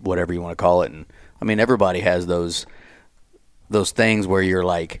 whatever you want to call it. And I mean, everybody has those things where you're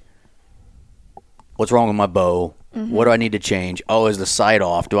like, what's wrong with my bow? What do I need to change? Oh, is the sight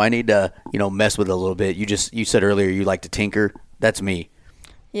off? Do I need to, mess with it a little bit? You said earlier you like to tinker. That's me.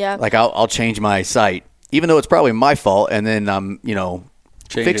 Yeah. Like I'll change my sight, even though it's probably my fault, and then I'm,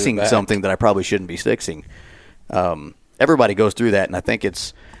 Change fixing it back. something that I probably shouldn't be fixing. Everybody goes through that, and I think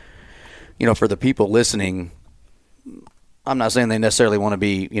it's, for the people listening, I'm not saying they necessarily want to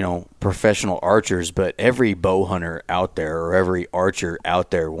be, professional archers, but every bow hunter out there or every archer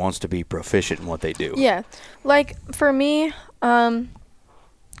out there wants to be proficient in what they do. Yeah. Like, for me, I'm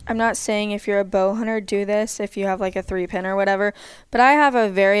not saying if you're a bow hunter, do this, if you have, like, a 3-pin or whatever, but I have a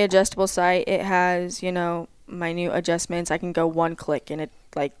very adjustable sight. It has, minute adjustments. I can go one click, and it,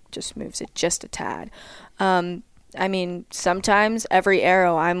 just moves it just a tad. I mean, sometimes every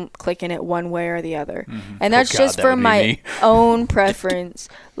arrow I'm clicking it one way or the other. And that's God, just that for would be my me. own preference.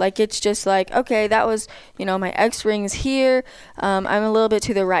 Like, it's just like, okay, that was, my X ring's here. I'm a little bit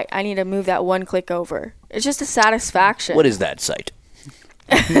to the right. I need to move that one click over. It's just a satisfaction. What is that sight?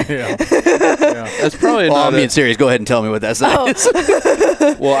 Yeah. That's probably Well, not. I'm being serious. Go ahead and tell me what that sight is.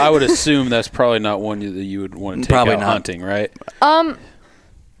 Well, I would assume that's probably not one that you would want to take Probably out not. hunting, right?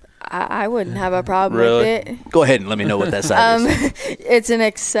 I wouldn't have a problem Really? with it. Go ahead and let me know what that sight is. It's an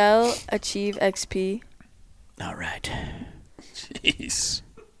Excel Achieve XP. All right. Jeez.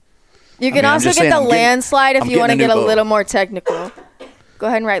 You can I'm also just get saying, the I'm getting- landslide if I'm you want to getting a get a new bow. little more technical. Go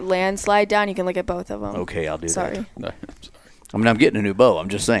ahead and write landslide down. You can look at both of them. Okay, I'll do Sorry. that. No, I mean, I'm getting a new bow. I'm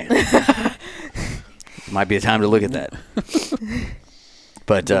just saying. Might be a time to look at that.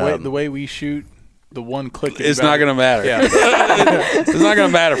 But The way we shoot, the one click. It's not going to matter. Yeah. It's not going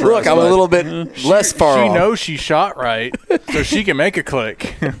to matter for us. look, I'm a little bit less far She off. knows she shot right, so she can make a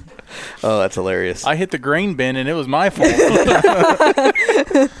click. Oh, that's hilarious. I hit the grain bin, and it was my fault.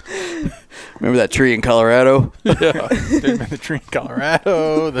 Remember that tree in Colorado? There's been the tree in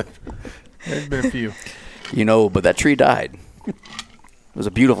Colorado. There's been a few. You know, but that tree died. It was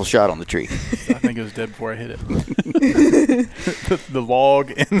a beautiful shot on the tree. I think it was dead before I hit it. the log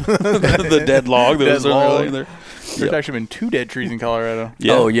and the dead log that was log. in there. There's actually been 2 dead trees in Colorado.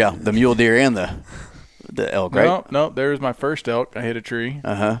 Yeah. Oh, yeah. The mule deer and the elk, right? No, there's my first elk. I hit a tree.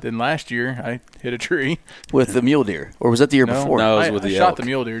 Uh-huh. Then last year, I hit a tree. With the mule deer. Or was that the year before? No. It was I with the shot elk. the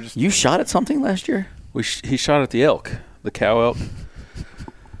mule deer. Just You shot at something last year? He shot at the elk, the cow elk.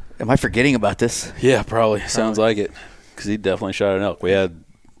 Am I forgetting about this? Yeah, probably. Sounds like it. Because he definitely shot an elk. We had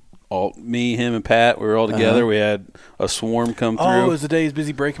me, him, and Pat. We were all together. We had a swarm come through. Oh, it was the day he's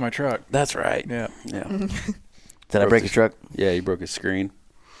busy breaking my truck. That's right. Yeah. Yeah. Did I break your truck? Yeah, he broke his screen.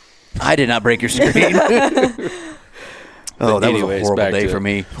 I did not break your screen. Oh, that was a anyways, horrible back day to for it.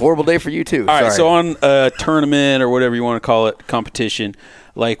 me. Horrible day for you, too. All right, Sorry. so on a tournament or whatever you want to call it, competition,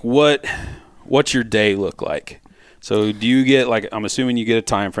 like what's your day look like? So do you get, like, I'm assuming you get a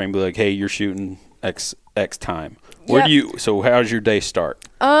time frame, be like, hey, you're shooting X time. Where Yep. so how's your day start?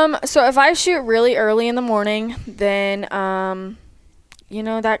 So if I shoot really early in the morning, then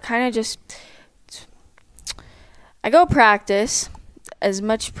that kind of just I go practice as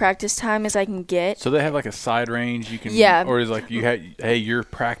much practice time as I can get. So they have like a side range you can. Yeah. Or is like hey, your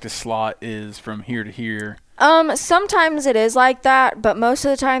practice slot is from here to here. Sometimes it is like that, but most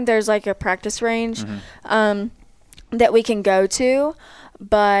of the time there's like a practice range that we can go to.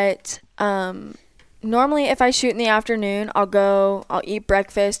 But normally if I shoot in the afternoon, I'll eat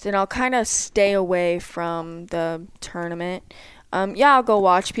breakfast, and I'll kind of stay away from the tournament. I'll go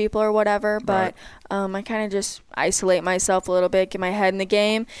watch people or whatever, but I kind of just isolate myself a little bit, get my head in the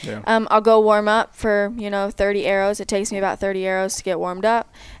game. Yeah. I'll go warm up for 30 arrows. It takes me about 30 arrows to get warmed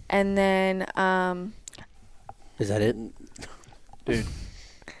up, and then Is that it? Dude.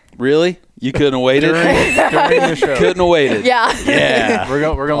 Really? You couldn't have waited? During the show. Couldn't have waited. yeah. Yeah. We're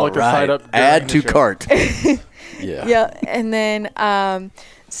gonna look the site up. during Add the to show. cart. Yeah. Yeah, and then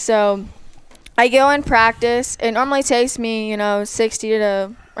so I go and practice. It normally takes me 30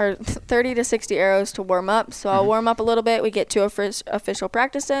 to 60 arrows to warm up. So I'll warm up a little bit. We get 2 official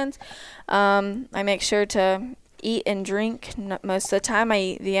practice ins. I make sure to eat and drink. Most of the time I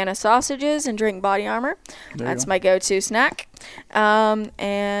eat Vienna sausages and drink Body Armor. That's my go-to snack.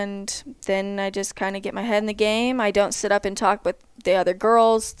 And then I just kind of get my head in the game. I don't sit up and talk with the other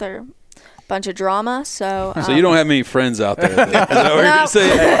girls. They're bunch of drama, so You don't have many friends out there. Is that what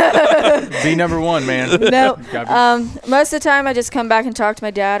you're saying? Be number one, man. no. Gotta Most of the time I just come back and talk to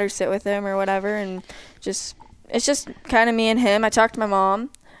my dad or sit with him or whatever, and it's just kind of me and him. I talk to my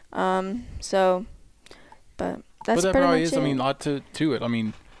mom, but that's that pretty probably much is. it. I mean, a lot to it. I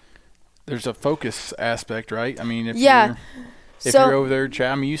mean, there's a focus aspect, right? I mean, if Yeah. you're So over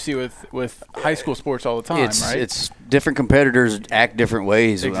there, I mean, you see with high school sports all the time, right? It's different competitors act different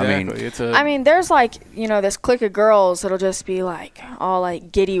ways. Exactly. I mean, there's this clique of girls that'll just be all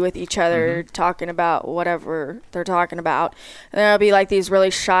giddy with each other, talking about whatever they're talking about. And there'll be these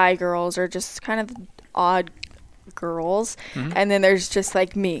really shy girls or just kind of odd girls. And then there's just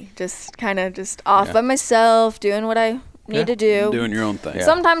me, just kind of just off by myself, doing what I need to do. Doing your own thing. Yeah.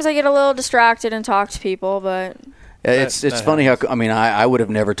 Sometimes I get a little distracted and talk to people, but It's that funny how I would have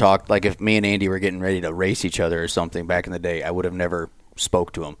never talked, like if me and Andy were getting ready to race each other or something back in the day, I would have never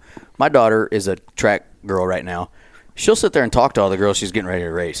spoke to him. My daughter is a track girl right now. She'll sit there and talk to all the girls she's getting ready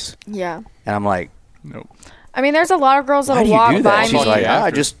to race, yeah. and I'm like, nope. I mean, there's a lot of girls why that'll do you walk do by that? She's me. like, I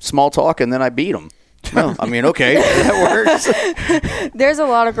just small talk and then I beat them. No, I mean, okay, that works. There's a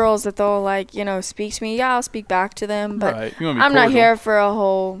lot of girls that they'll speak to me. Yeah, I'll speak back to them, but Right. You wanna be I'm not cordial. here for a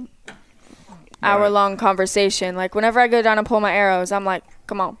whole hour-long conversation. Whenever I go down and pull my arrows, I'm like,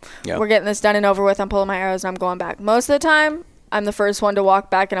 come on, Yep. we're getting this done and over with. I'm pulling my arrows and I'm going back. Most of the time, I'm the first one to walk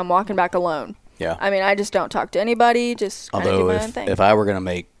back, and I'm walking back alone. Yeah. I mean, I just don't talk to anybody. Just kind of do Although my own thing. if I were gonna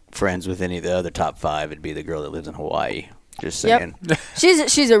make friends with any of the other top 5, it'd be the girl that lives in Hawaii. Just Yep. saying,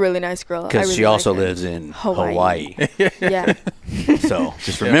 she's a really nice girl. I because really she also like her. lives in Hawaii. Hawaii. Yeah. So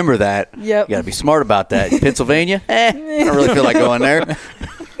just remember that. Yep. You got to be smart about that. Pennsylvania? I don't really feel like going there.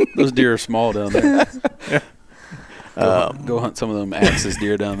 Those deer are small down there. Go hunt some of them axis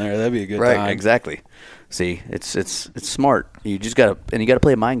deer down there. That'd be a good Right, time. exactly. See, it's smart. You just gotta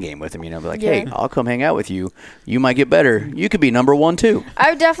play a mind game with them. Be like, hey, I'll come hang out with you. You might get better. You could be number 1 too.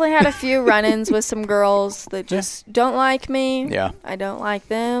 I've definitely had a few run-ins with some girls that just don't like me. Yeah. I don't like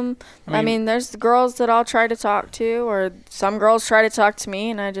them. I mean, there's the girls that I'll try to talk to, or some girls try to talk to me,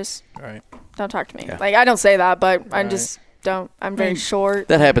 and I just don't talk to me. Yeah. Like, I don't say that, but I just don't. I'm very short.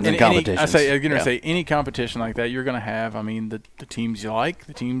 That happens in competitions. I was gonna say any competition like that you're gonna have. I mean, the teams you like,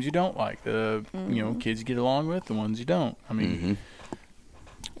 the teams you don't like, the kids you get along with, the ones you don't. I mean,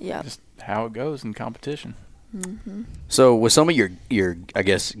 just how it goes in competition. So with some of your I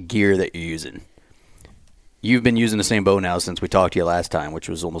guess gear that you're using, you've been using the same bow now since we talked to you last time, which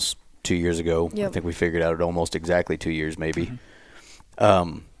was almost 2 years ago. Yep. I think we figured out almost exactly 2 years, maybe.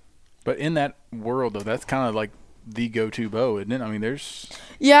 But in that world, though, that's kind of like the go-to bow, isn't it? I mean, there's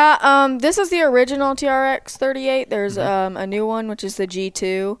this is the original TRX 38. There's a new one, which is the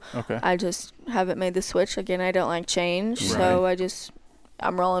G2. Okay. I just haven't made the switch. Again, I don't like change, so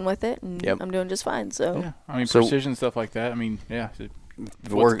I'm rolling with it, and I'm doing just fine. So yeah, I mean, precision stuff like that. I mean,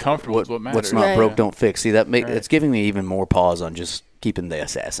 what's comfortable is what matters. What's not broke, don't fix. See, it's giving me even more pause on just keeping the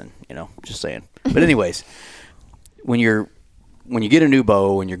assassin. Just saying. But anyways, when you get a new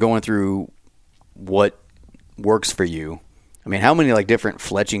bow and you're going through what works for you, I mean, how many different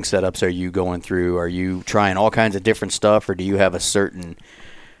fletching setups are you going through? Are you trying all kinds of different stuff, or do you have a certain,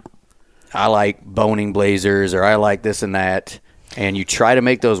 I like boning blazers, or I like this and that, and you try to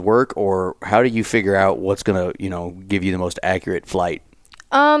make those work? Or how do you figure out what's going to give you the most accurate flight?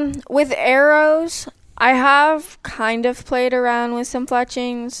 With arrows, I have kind of played around with some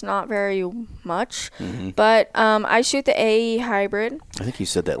fletchings, not very much, but I shoot the AE hybrid. I think you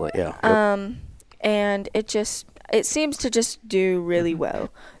said that, yeah. And it seems to just do really well.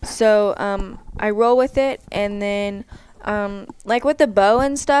 So I roll with it, and then like with the bow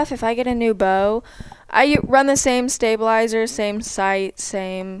and stuff, if I get a new bow, I run the same stabilizer, same sight,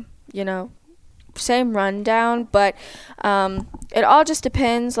 same rundown, but it all just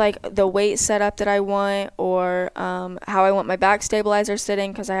depends, like the weight setup that I want, or how I want my back stabilizer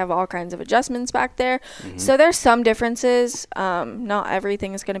sitting, because I have all kinds of adjustments back there. So there's some differences. Not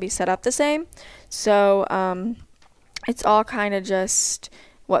everything is going to be set up the same. So it's all kind of just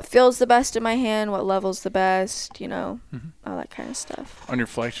what feels the best in my hand, what levels the best, all that kind of stuff. On your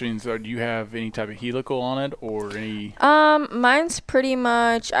fletchings, do you have any type of helical on it, or any? Mine's pretty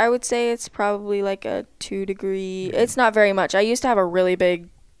much, I would say it's probably like a 2 degree. It's not very much. I used to have a really big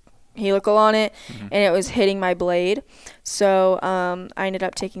helical on it, and it was hitting my blade. So I ended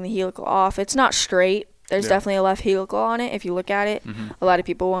up taking the helical off. It's not straight. There's definitely a left helical on it. If you look at it, a lot of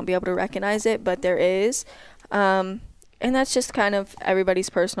people won't be able to recognize it, but there is. And that's just kind of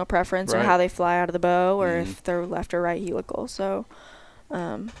everybody's personal preference and how they fly out of the bow, or if they're left or right helical. So,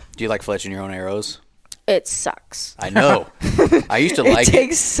 do you like fletching your own arrows? It sucks. I know. I used to like it. It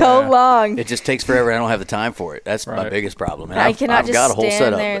takes so long. It just takes forever. I don't have the time for it. That's my biggest problem. And I cannot I've got a whole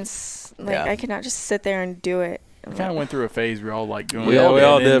stand setup, there and I cannot just sit there and do it. I kind of went through a phase where we all like doing we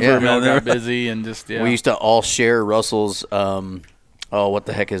all did for a minute. Got busy and just We used to all share Russell's. What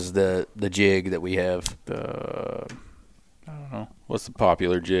the heck is the jig that we have? I don't know. What's the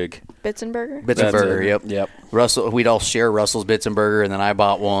popular jig? Bitzenberger? Bitzenberger, Yep. Russell, we'd all share Russell's Bitzenberger, and then I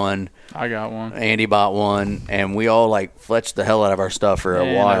bought one. I got one. Andy bought one, and we all fletched the hell out of our stuff for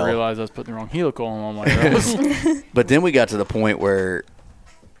a while. I realized I was putting the wrong helical on my arrows. But then we got to the point where,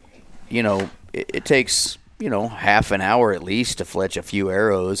 it takes half an hour at least to fletch a few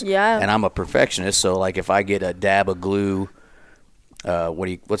arrows. Yeah. And I'm a perfectionist, so if I get a dab of glue,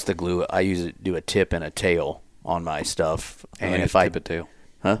 what's the glue? I usually do a tip and a tail on my stuff. And if I tip and tail.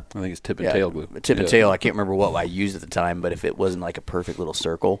 Huh? I think it's tip and tail glue. Tip and tail. I can't remember what I used at the time, but if it wasn't a perfect little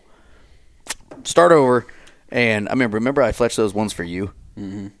circle, start over. And I remember I fletched those ones for you.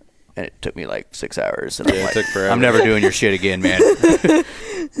 Mm-hmm. And it took me 6 hours. And it took forever. I'm never doing your shit again, man.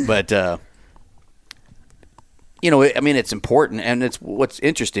 But, it's important. And it's what's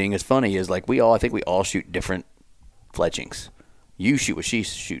interesting, is funny, is I think we all shoot different fletchings. You shoot what she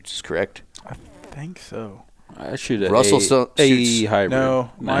shoots, correct? I think so. I shoot Russell AE hybrid.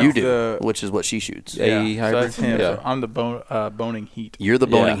 No, you do, which is what she shoots. AE hybrid. So that's him. Yeah. So I'm the boning heat. You're the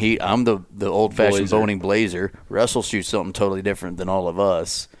boning heat. I'm the old-fashioned boning blazer. Russell shoots something totally different than all of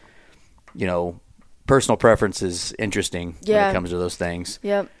us. Personal preference is interesting when it comes to those things.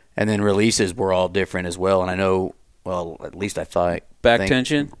 Yep. And then releases were all different as well. And I know, at least I thought. Back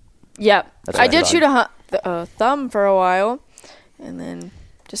tension? Yep. I did shoot a thumb for a while, and then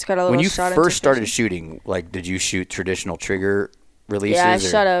just got a little shot. When you first started shooting, did you shoot traditional trigger releases? Yeah, I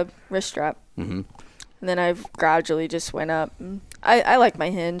shot a wrist strap. Mm-hmm. and then I've gradually just went up. I like my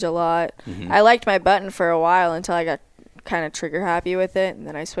hinge a lot. I liked my button for a while until I got kind of trigger happy with it, and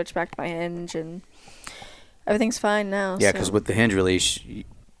then I switched back to my hinge, and everything's fine now. Yeah, because with the hinge release,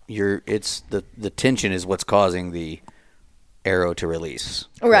 it's the tension is what's causing the arrow to release.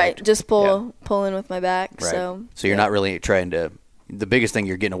 Right, correct? just pull in with my back. Right. So you're not really trying to. The biggest thing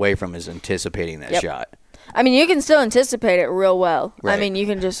you're getting away from is anticipating that shot. I mean, you can still anticipate it real well. Right. I mean, you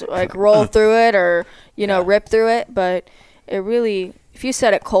can just like roll through it or rip through it, but it really, if you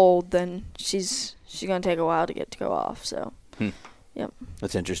set it cold, then she's gonna take a while to go off. So, yep.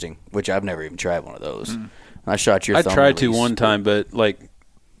 That's interesting. Which I've never even tried one of those. I shot your. I thumb tried to release, one time, but like,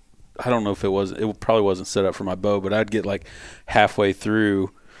 I don't know if it probably wasn't set up for my bow, but I'd get like halfway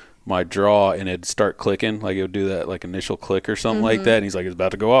through my draw and it'd start clicking, like it would do that like initial click or something like that, and he's like, it's about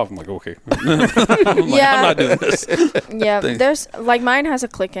to go off. I'm like, okay. I'm not doing this. Yeah, there's like mine has a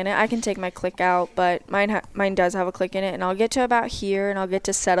click in it. I can take my click out, but mine does have a click in it, and I'll get to about here and I'll get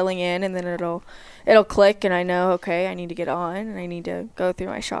to settling in, and then it'll click, and I know, okay, I need to get on and I need to go through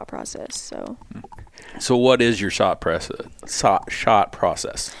my shot process. So what is your shot process?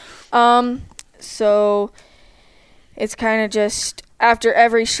 So it's kind of just after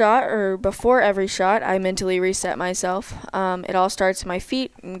every shot or before every shot, I mentally reset myself. It all starts at my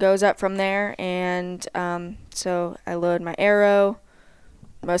feet and goes up from there. And so I load my arrow.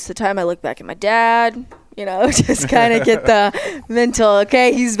 Most of the time I look back at my dad, just kind of get the mental,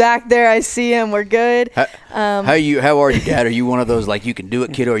 okay, he's back there. I see him. We're good. How are you, Dad? Are you one of those, like, you can do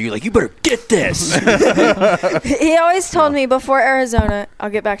it, kid, or are you like, you better get this? He always told me before Arizona,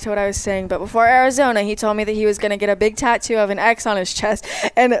 I'll get back to what I was saying, but before Arizona, he told me that he was going to get a big tattoo of an X on his chest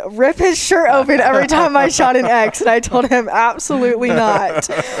and rip his shirt open every time I shot an X, and I told him absolutely not.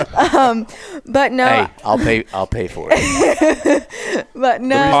 But no. Hey, I'll pay for it. But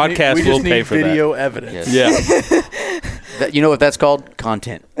no. The podcast we will just pay need for video evidence. Yes. Yeah. You know what that's called?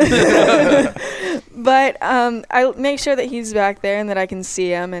 Content. But I make sure that he's back there and that I can see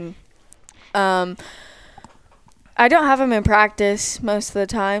him. And I don't have him in practice most of the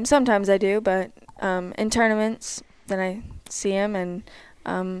time. Sometimes I do, but in tournaments, then I see him and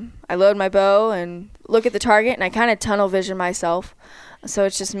I load my bow and look at the target, and I kind of tunnel vision myself. So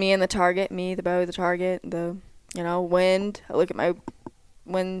it's just me and the target, me, the bow, the target, the wind. I look at my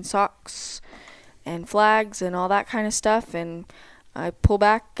wind socks and flags and all that kind of stuff, and I pull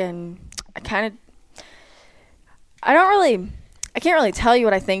back, and I can't really tell you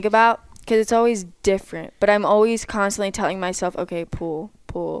what I think about, because it's always different, but I'm always constantly telling myself, okay, pull,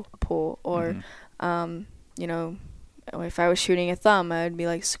 or if I was shooting a thumb, I'd be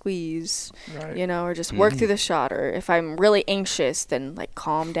like, squeeze, Right. Or just work through the shot, or if I'm really anxious, then like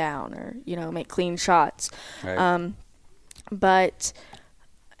calm down, or make clean shots. Right. But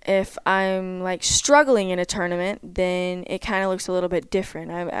if I'm like struggling in a tournament, then it kind of looks a little bit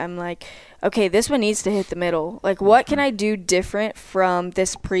different. I'm like, okay, this one needs to hit the middle. Like, what can I do different from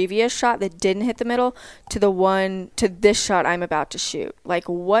this previous shot that didn't hit the middle to this shot I'm about to shoot? Like,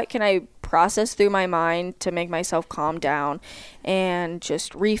 what can I process through my mind to make myself calm down and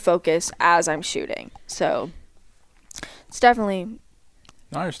just refocus as I'm shooting? So it's definitely.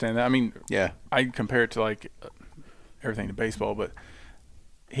 I understand that. I mean, Yeah. I compare it to like everything to baseball, but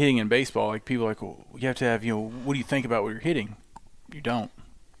hitting in baseball, like people are like, well, you have to have, what do you think about what you're hitting? You don't.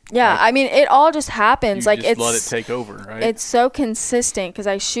 Yeah, I mean, it all just happens. You Like, just it's let it take over, right? It's so consistent because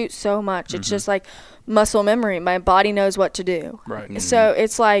I shoot so much. It's just like muscle memory. My body knows what to do. Right. So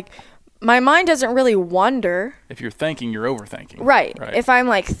it's like my mind doesn't really wander. If you're thinking, you're overthinking. Right. If I'm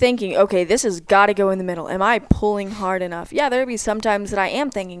like thinking, okay, this has got to go in the middle. Am I pulling hard enough? Yeah, there'll be some times that I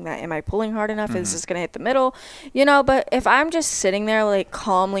am thinking that. Am I pulling hard enough? Is this going to hit the middle? But if I'm just sitting there like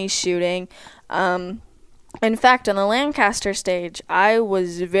calmly shooting, in fact, on the Lancaster stage, I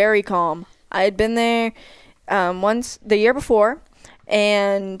was very calm. I had been there once the year before,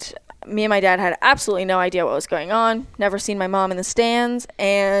 and me and my dad had absolutely no idea what was going on. Never seen my mom in the stands,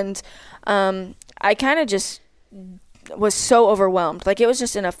 and I kind of just was so overwhelmed. Like, it was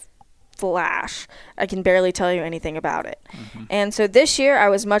just in a flash. I can barely tell you anything about it. And so this year I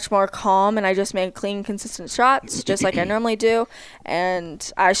was much more calm, and I just made clean, consistent shots just like I normally do,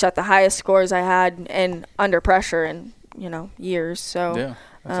 and I shot the highest scores I had in under pressure in years. So Yeah,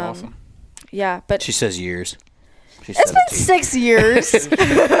 that's awesome. yeah, but She says years. She's it's 17. been 6 years.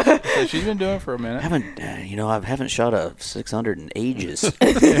 So she's been doing it for a minute. I haven't shot a 600 in ages.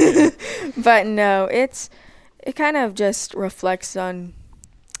 But no, it kind of just reflects on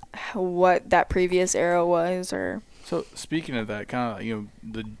what that previous era was. Or So speaking of that, kind of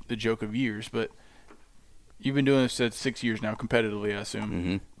the joke of years, but you've been doing this at 6 years now competitively, I assume.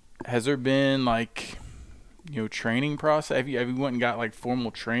 Mm-hmm. Has there been like training process? Have you went and got like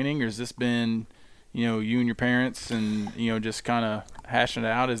formal training, or has this been, you and your parents and, just kind of hashing it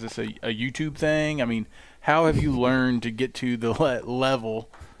out? Is this a YouTube thing? I mean, how have you learned to get to the level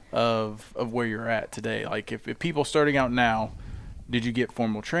of where you're at today? Like if people starting out now, did you get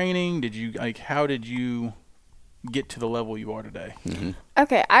formal training? How did you get to the level you are today? Mm-hmm.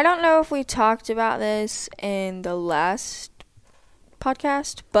 Okay, I don't know if we talked about this in the last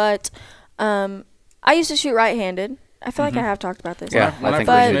podcast, but I used to shoot right-handed. I feel like I have talked about this. Yeah, when I I think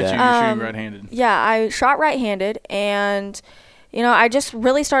first we met did you, that. you're shooting right-handed. Yeah, I shot right-handed, and I just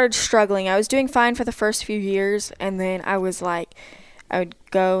really started struggling. I was doing fine for the first few years, and then I was like, I would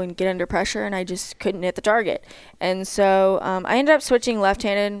go and get under pressure, and I just couldn't hit the target. And so I ended up switching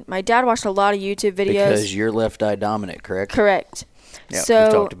left-handed. My dad watched a lot of YouTube videos. Because you're left eye dominant, correct? Correct. Yeah, so,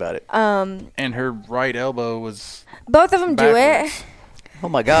 we've talked about it. And her right elbow was both of them backwards. do it. Oh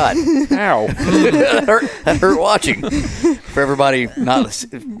my God! Ow. that hurt watching. For everybody,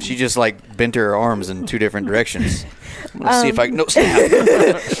 she just like bent her arms in two different directions. I'm gonna see if I can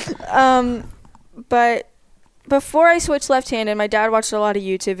snap. But before I switched left-handed, my dad watched a lot of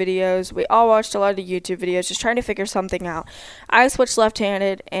YouTube videos. We all watched a lot of YouTube videos, just trying to figure something out. I switched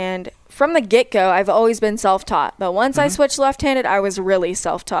left-handed, and from the get-go, I've always been self-taught. But once I switched left-handed, I was really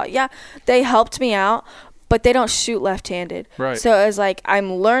self-taught. Yeah, they helped me out, but they don't shoot left-handed. Right. So it was like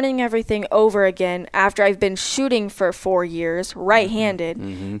I'm learning everything over again after I've been shooting for 4 years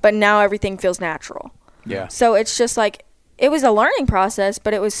right-handed, but now everything feels natural. Yeah. So it's just like it was a learning process,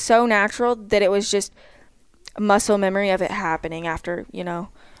 but it was so natural that it was just muscle memory of it happening after,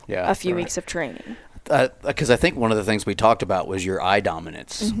 a few weeks of training. Because I think one of the things we talked about was your eye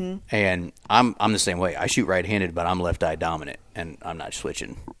dominance, and I'm the same way. I shoot right-handed, but I'm left eye dominant, and I'm not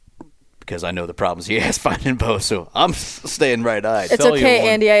switching because I know the problems he has finding both. So I'm staying right-eyed. It's okay,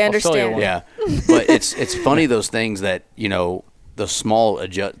 Andy. I understand. Yeah, but it's funny those things that those small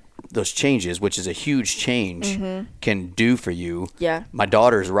those changes, which is a huge change, can do for you. Yeah. My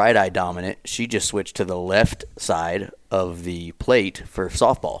daughter's right eye dominant. She just switched to the left side of the plate for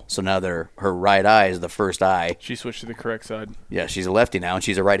softball. So now her right eye is the first eye. She switched to the correct side. Yeah, she's a lefty now, and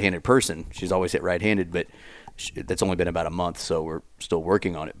she's a right-handed person. She's always hit right-handed, but that's only been about a month, so we're still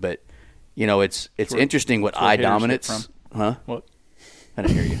working on it. But it's interesting what eye dominance. Huh? What? I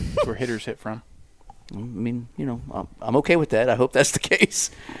didn't hear you. That's where hitters hit from. I mean, I'm okay with that. I hope that's the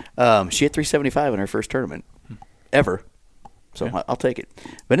case. She hit 375 in her first tournament ever, so Yeah. I'll take it.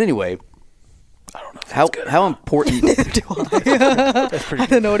 But anyway, I don't know how important. I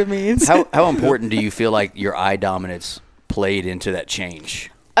don't know what it means. How important do you feel like your eye dominance played into that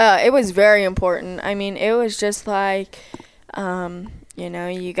change? It was very important. I mean, it was just like,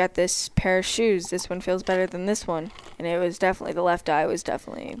 you got this pair of shoes. This one feels better than this one. And it was definitely, the left eye was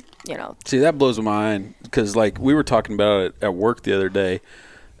definitely, See, that blows my mind because, we were talking about it at work the other day,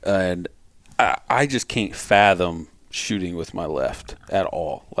 and I just can't fathom shooting with my left at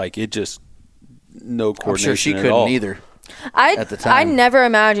all. It just no coordination. I'm sure she at couldn't all. either. I the time. never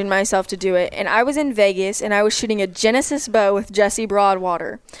imagined myself to do it. And I was in Vegas, and I was shooting a Genesis bow with Jesse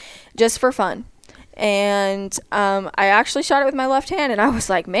Broadwater just for fun. And I actually shot it with my left hand, and I was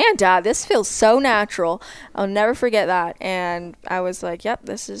like, man, Dad, this feels so natural. I'll never forget that. And I was like, yep, it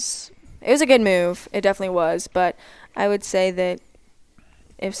was a good move. It definitely was. But I would say that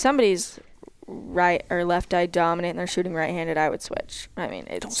if somebody's right or left eye dominant and they're shooting right-handed, I would switch. I mean,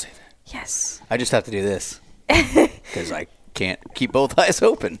 Don't say that. Yes. I just have to do this because I can't keep both eyes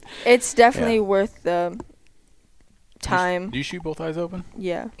open. It's definitely worth the time. Do you shoot both eyes open?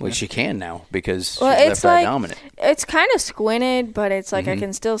 Yeah. Well, she can now because she's Well, left it's eye like dominant. it's kind of squinted, but it's like I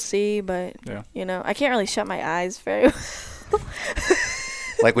can still see, but Yeah. I can't really shut my eyes very well.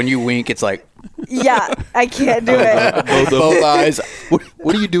 Like when you wink, it's like Yeah, I can't do it. Both eyes.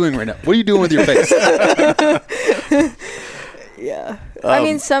 What are you doing right now? What are you doing with your face? Yeah. I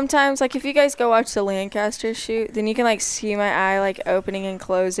mean, sometimes, if you guys go watch the Lancaster shoot, then you can, see my eye, opening and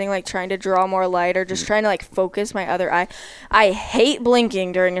closing, trying to draw more light or just trying to, focus my other eye. I hate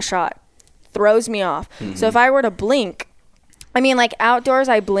blinking during a shot. Throws me off. So if I were to blink, outdoors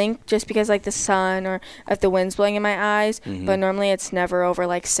I blink just because, the sun or if the wind's blowing in my eyes, but normally it's never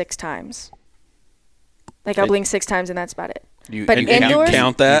over, 6 times. I'll blink 6 times and that's about it. But indoors,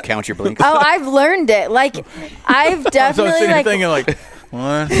 count that? You count your blink. Oh, I've learned it. I've definitely So I'm thinking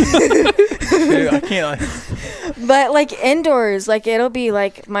what? Dude, I can't. But indoors, it'll be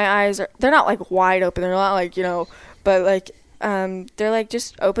my eyes they're not wide open. They're not but they're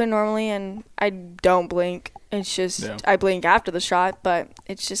just open normally, and I don't blink. It's just I blink after the shot, but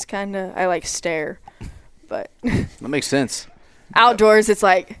it's just kind of I stare. But That makes sense. outdoors, it's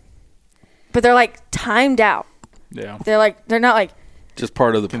but they're timed out. Yeah. They're not like, Just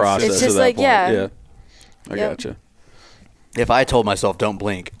part of the process. It's just at that like, point. yeah. I Yep. gotcha. If I told myself don't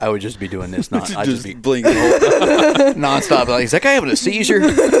blink, I would just be doing this. I'd just be blink the whole nonstop. Like, is that guy having a seizure?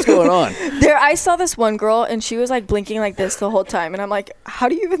 What's going on? I saw this one girl and she was like blinking like this the whole time, and I'm like, how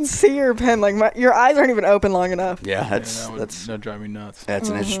do you even see your pen? Like your eyes aren't even open long enough. Yeah, That'd drive me nuts. that's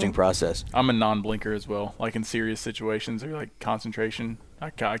an interesting process. I'm a non-blinker as well. Like in serious situations or like concentration, I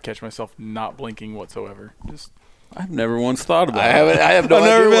catch myself not blinking whatsoever. Just I've never once thought about it. I have no I've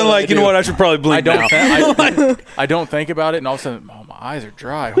idea never been what like, I you know do. what, I should probably blink now. I don't think about it, and all of a sudden, my eyes are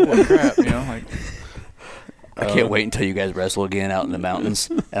dry. Holy crap! Like I can't wait until you guys wrestle again out in the mountains,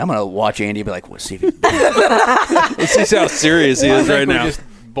 and I'm gonna watch Andy and be like, "Let's see if he." Let's see how serious he is right we now. just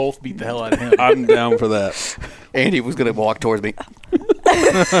both beat the hell out of him. I'm down for that. Andy was gonna walk towards me.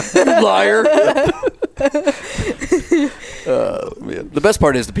 Liar. The best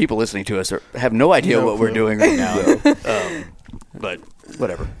part is the people listening to us have no idea what we're doing right now. But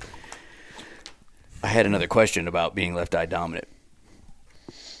whatever. I had another question about being left-eye dominant.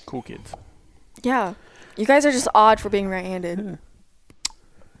 Cool kids. Yeah. You guys are just odd for being right-handed.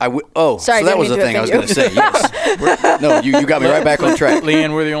 Sorry, so that didn't was the mean thing to I was going to say. Yes. No, you got me right back on track.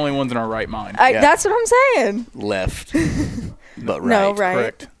 Leann, we're the only ones in our right mind. Yeah. That's what I'm saying. Left, but right. No,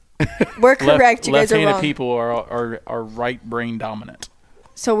 right. Correct. We're correct. You guys are Left-handed wrong. people are right brain dominant.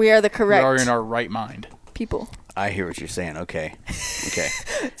 So we are the We correct are in our right mind. people. I hear what you're saying. Okay.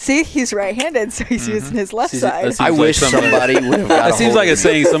 See, he's right-handed, so he's using his left side. that's- I Seems wish like somebody would have got That a seems hold like of a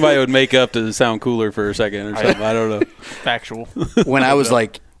saying somebody would make up to sound cooler for a second or something. I don't know. Factual. When I was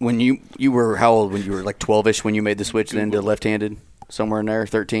like, when you were how old when you were like 12ish when you made the switch then to left-handed, somewhere in there,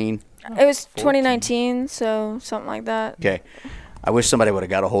 13. It was 2019, so something like that. Okay, I wish somebody would have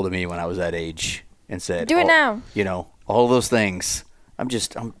got a hold of me when I was that age and said, Do it now. You know, all those things. I'm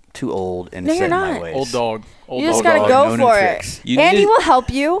too old and No, set you're in my not. ways. Old dog. You just dog, gotta go no new for tricks. it. You Andy need- will help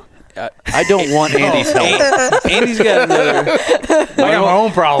you. I don't want Andy's help. Andy's got another. I got my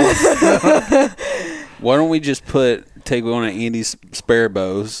own problems. Why don't we just take one of Andy's spare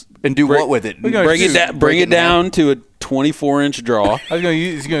bows And do what with it? gonna bring it shoot. down, bring it down to a 24-inch draw. I was gonna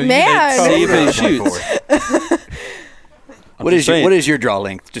use. Man. See if it shoots. What is saying. what is your draw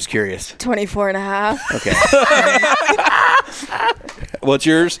length? Just curious. 24 and a half. Okay, What's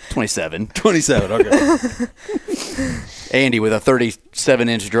yours? 27. 27. Okay. Andy with a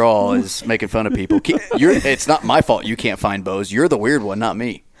 37-inch draw is making fun of people. It's not my fault you can't find bows. You're the weird one, not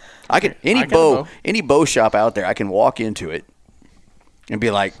me. Any bow shop out there, I can walk into it and be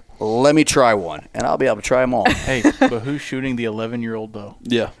like, let me try one, and I'll be able to try them all. Hey, but who's shooting the 11-year-old bow?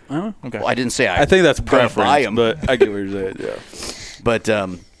 Yeah. Okay. Well, I didn't say I think that's gonna buy preference, 'em. but I get what you're saying. Yeah. But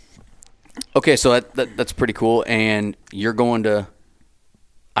okay, so that's pretty cool. And you're going to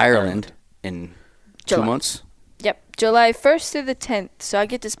Ireland in July. 2 months. Yep, July 1st through the 10th. So I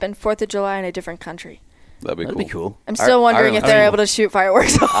get to spend 4th of July in a different country. That'd be cool. I'm still wondering if they're able to shoot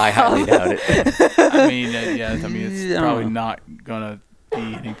fireworks. I highly doubt it. I mean, it's probably not gonna be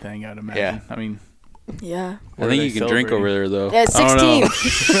anything. I'd imagine. Yeah. I mean, Yeah. I think you can drink over there, though. Yeah, I don't know.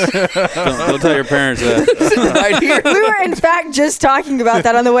 16. Don't tell your parents that. Right here. We were, in fact, just talking about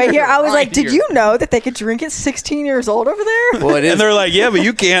that on the way here. I was Right like, did here. you know that they could drink at 16 years old over there? Well, it is. And they're like, yeah, but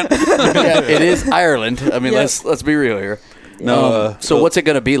you can't. Yeah, it is Ireland. I mean, Yep. let's be real here. No. So what's it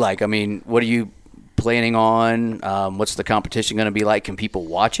going to be like? I mean, what are you planning on? What's the competition going to be like? Can people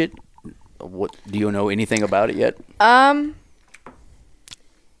watch it? What do you know anything about it yet?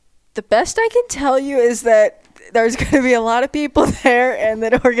 The best I can tell you is that there's going to be a lot of people there and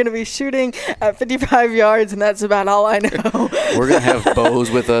that we're going to be shooting at 55 yards, and that's about all I know. We're going to have bows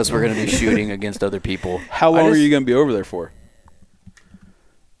with us. We're going to be shooting against other people. How long are you going to be over there for?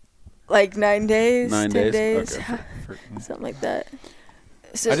 Like 9 days, 9 10 days? days, Okay. something like that.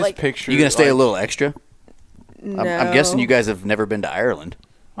 So I just like, picture. You going to stay a like, little extra? no. I'm guessing you guys have never been to Ireland.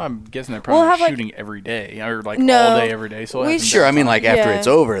 I'm guessing they're We'll probably have, like- shooting every day or like No. all day every day. So We it hasn't Sure, been I mean, fun. like after Yeah. it's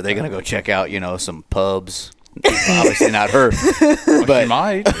over, they're going to go check out, some pubs. Obviously not her, You but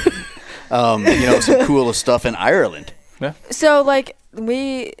might. some coolest stuff in Ireland. So like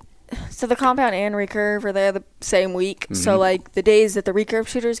so the compound and recurve are there the same week. So like the days that the recurve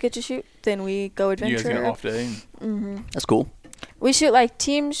shooters get to shoot, then we go You guys get an adventure. off day. That's cool. We shoot like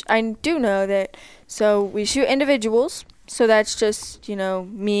teams. I do know that. So we shoot individuals. So that's just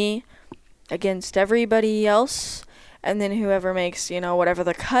me against everybody else, and then whoever makes whatever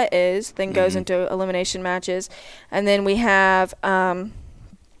the cut is then goes into elimination matches, and then we have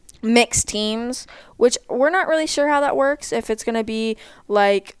mixed teams, which we're not really sure how that works. If it's gonna be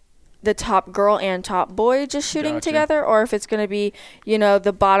like the top girl and top boy just shooting Gotcha. together, or if it's going to be,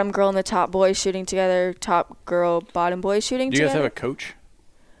 the bottom girl and the top boy shooting together, top girl, bottom boy shooting Do you guys together. have a coach?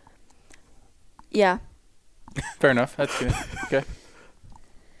 Yeah. Fair enough. That's good. Okay.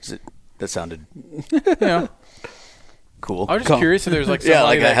 That sounded cool. I was just curious if there's like Yeah,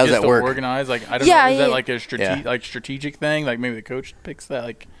 somebody like, that how's gets that to work? organize. Like I don't Yeah, know. Is that yeah. like a strategic thing? Like maybe the coach picks that,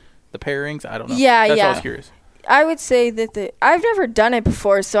 like the pairings. I don't know. Yeah, That's yeah. all I was curious. I would say that I've never done it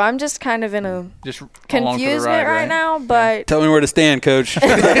before, so I'm just kind of in a Just along for the confusement ride, right now, but Tell me where to stand, Coach. but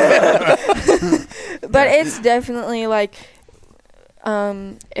it's definitely like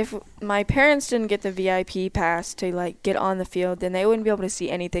if my parents didn't get the VIP pass to like get on the field, then they wouldn't be able to see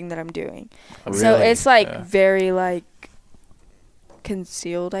anything that I'm doing. So Really? it's like Yeah. very like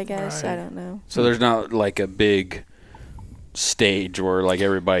concealed, I guess. Right. I don't know. So there's not like a big stage where like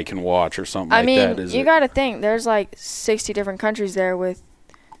everybody can watch or something I like mean, that, is you it? got to think there's like 60 different countries there with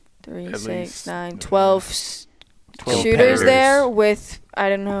 3, At 6, least, 9, 12 12 shooters pairs. there with, I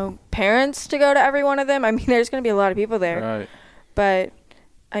don't know, parents to go to every one of them. I mean, there's going to be a lot of people there. Right. But,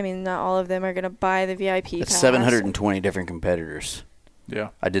 I mean, not all of them are going to buy the VIP That's pass. 720 different competitors. Yeah.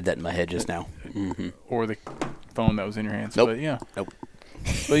 I did that in my head just now. Or the phone that was in your hands. Nope. But yeah. Nope.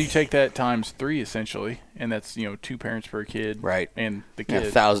 Well, you take that times 3 essentially, and that's 2 parents per kid. Right. And the Yeah,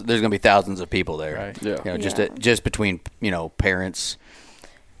 kid. there's going to be thousands of people there. Right. Yeah. Just Yeah. just between parents.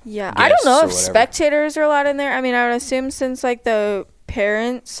 Yeah, I don't guests know or if whatever. spectators are allowed in there. I mean, I would assume since like the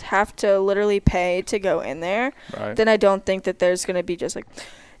parents have to literally pay to go in there, Right. then I don't think that there's going to be just like,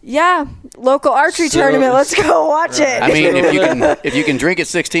 yeah, local archery So- tournament, let's go watch it. I mean, if you can drink at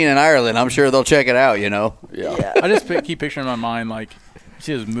 16 in Ireland, I'm sure they'll check it out. Yeah. I just keep picturing in my mind, like, you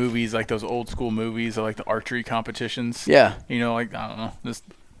see those movies, like those old school movies, or like the archery competitions. Yeah. Like, I don't know. Just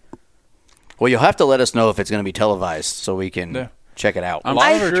Well, you'll have to let us know if it's going to be televised so we can Yeah. check it out. I'm a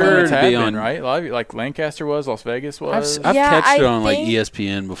lot of sure our tournaments it'd have be been, on- right? A lot of, like Lancaster was, Las Vegas was. I've Yeah, catched it I on like think-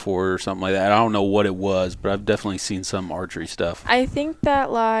 ESPN before or something like that. I don't know what it was, but I've definitely seen some archery stuff. I think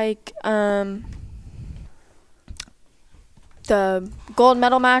that like the gold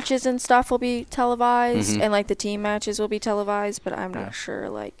medal matches and stuff will be televised, Mhm. and like the team matches will be televised, but I'm not Yeah. sure.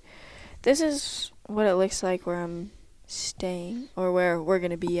 Like, this is what it looks like where I'm staying or where we're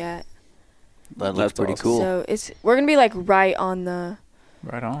gonna be at. That looks That's pretty awesome. cool. So we're gonna be like right on the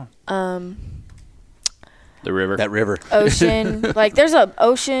Right on. The river. That river. ocean. Like there's a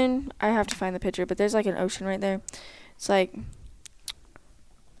ocean. I have to find the picture, but there's like an ocean right there. It's like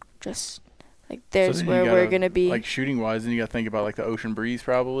just like there's So then where you we're gotta, gonna be. Like shooting wise, then you got to think about like the ocean breeze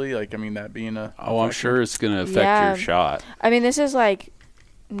probably. Like, I mean, that being a. Oh, I'm sure it's going to affect Yeah. your shot. I mean, this is like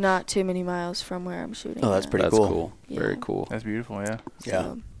not too many miles from where I'm shooting. Oh, that's at. pretty That's cool. cool. Very Yeah. cool. That's beautiful, yeah.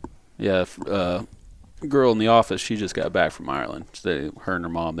 Yeah. So, Yeah, girl in the office, she just got back from Ireland. Her and her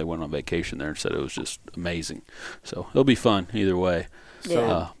mom, they went on vacation there and said it was just amazing. So it'll be fun either way.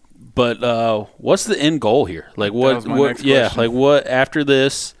 yeah. But what's the end goal here? Like That what? was my What? next Yeah, question. like what after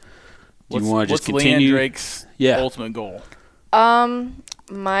this? Do you want to just what's continue? Leann Drake's Yeah. ultimate goal?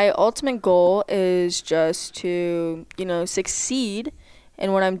 My ultimate goal is just to, succeed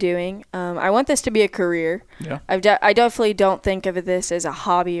in what I'm doing. I want this to be a career. Yeah. I definitely don't think of this as a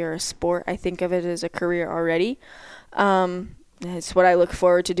hobby or a sport. I think of it as a career already. It's what I look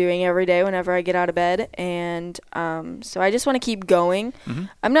forward to doing every day whenever I get out of bed. And so I just want to keep going. Mm-hmm.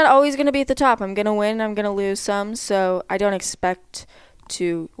 I'm not always going to be at the top. I'm going to win. I'm going to lose some. So I don't expect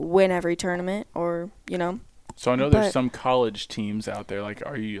to win every tournament or. So I know there's But- some college teams out there. Like,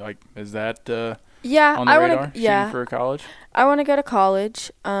 are you like, is that Yeah, on the I radar? want to. Shooting Yeah, for a college? I want to go to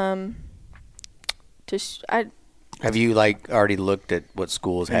college. Have you already looked at what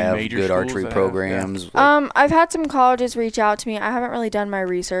schools Any have major good schools archery that have- programs? I've had some colleges reach out to me. I haven't really done my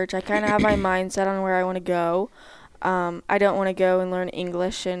research. I kind of have my mindset on where I want to go. I don't want to go and learn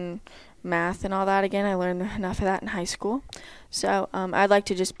English and math and all that again. I learned enough of that in high school. So I like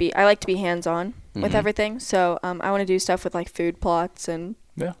to be hands-on with Mhm. everything. So I want to do stuff with like food plots and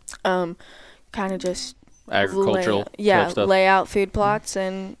Yeah. kind of just Agricultural lay, type stuff. lay out food plots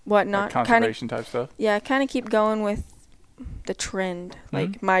and whatnot. Like Kind of conservation type stuff? kind of keep going with the trend,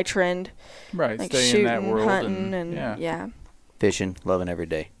 like my trend, Right. like Stay shooting, in that world. hunting, and yeah. yeah. Fishing, loving every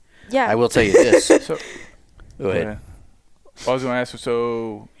day. Yeah. I will tell you this. So, Go ahead. I was going to ask,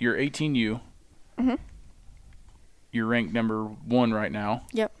 so you're 18U. Mhm. You're ranked number 1 right now.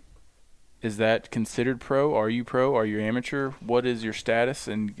 Yep. is that considered pro? Are you pro? Are you amateur? What is your status?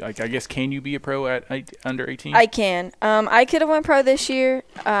 And I guess, can you be a pro at under 18? I can. I could have went pro this year.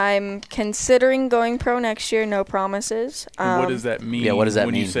 I'm considering going pro next year. No promises. And what does that mean? Yeah, what does that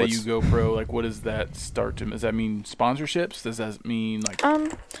when mean? you say you go pro? Like, what does that start to? Does that mean sponsorships? Does that mean like?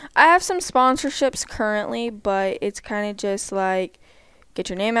 I have some sponsorships currently, but it's kind of just like get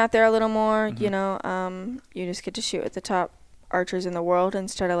your name out there a little more. Mm-hmm. You know, you just get to shoot at the top archers in the world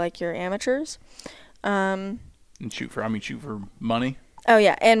instead of like your amateurs. And shoot for money. Oh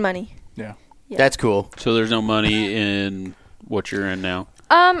yeah, and money. Yeah. That's cool. So there's no money in what you're in now?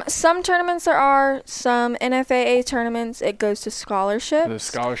 Some tournaments there are. Some NFAA tournaments it goes to scholarships. The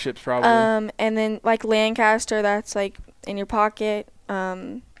scholarships probably. And then like Lancaster, that's like in your pocket.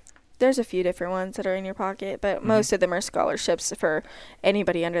 There's a few different ones that are in your pocket, but most of them are scholarships for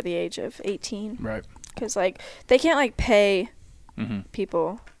anybody under the age of 18. Right. Because like they can't like pay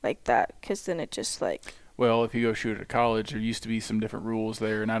people like that, because then it just like. Well, if you go shoot at college, there used to be some different rules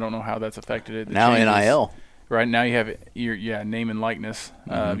there, and I don't know how that's affected it. Now changes. NIL. Right now you have your name and likeness.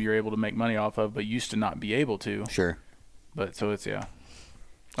 You're able to make money off of, but used to not be able to. Sure. But so it's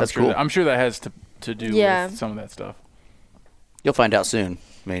That's cool. I'm sure that has to do with some of that stuff. You'll find out soon.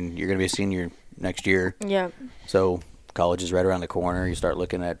 I mean, you're going to be a senior next year. Yeah. So college is right around the corner. You start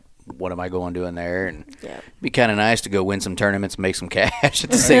looking at what am I going doing there, and Yeah. be kind of nice to go win some tournaments, and make some cash at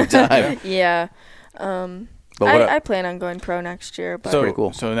the same time. Yeah. But I plan on going pro next year. But So pretty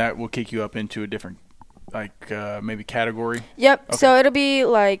cool. So that will kick you up into a different, maybe category. Yep. Okay. So it'll be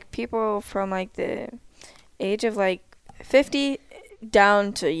like people from like the age of like 50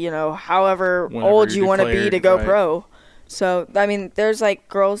 down to, you know, however Whenever old you're you want to be declared, to go right. pro. So, I mean, there's like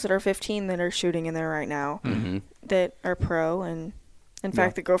girls that are 15 that are shooting in there right now Mm-hmm. that are pro. And in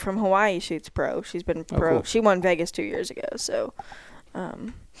fact, the girl from Hawaii shoots pro. She's been pro. cool. She won Vegas 2 years ago. So,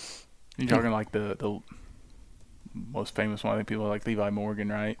 You're talking like the most famous one. I think people like Levi Morgan,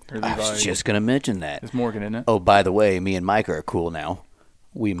 right? Or I Levi. was just going to mention that. It's Morgan, isn't it? Oh, by the way, me and Mike are cool now.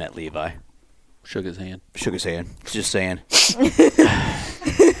 We met Levi. Shook his hand. Shook his hand. Just saying.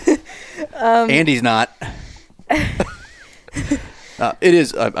 Andy's not. It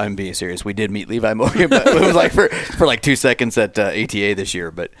is. I'm being serious. We did meet Levi Morgan, but it was like for like 2 seconds at ATA this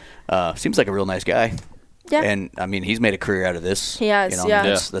year. But seems like a real nice guy. yeah. And I mean, he's made a career out of this. He has, You know, yeah,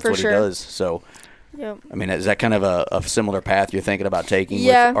 that's for what sure. he does. So, Yep. I mean, is that kind of a similar path you're thinking about taking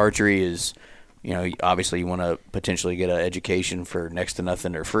Yeah. with archery? Is, you know, obviously you want to potentially get an education for next to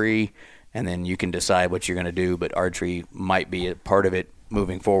nothing or free, and then you can decide what you're going to do. But archery might be a part of it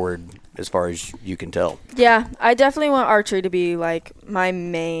moving forward, as far as you can tell. Yeah, I definitely want archery to be like my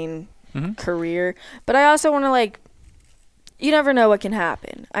main career, but I also want to like. You never know what can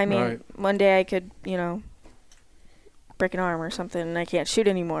happen. I mean, Right. one day I could, you know, break an arm or something, and I can't shoot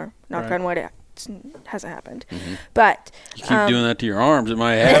anymore. Knock Right. on wood, it hasn't happened. But You keep doing that to your arms, it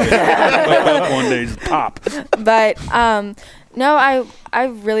might happen. One day, just pop. but no,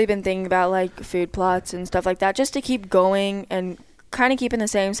 I've really been thinking about like food plots and stuff like that, just to keep going and kind of keeping the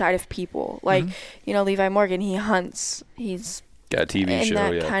same side of people. Like, you know, Levi Morgan, he hunts. He's Got a TV in show,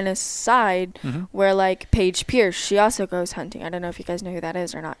 that yeah. kind of side where like Paige Pierce, she also goes hunting. I don't know if you guys know who that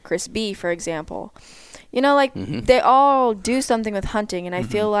is or not. Chris B, for example. You know, like they all do something with hunting, and I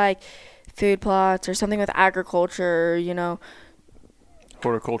feel like food plots or something with agriculture, you know.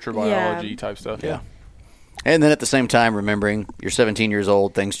 Horticulture, biology type stuff. Yeah. And then at the same time, remembering you're 17 years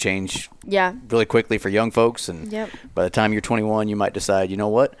old, things change Yeah. really quickly for young folks. And Yep. by the time you're 21, you might decide, you know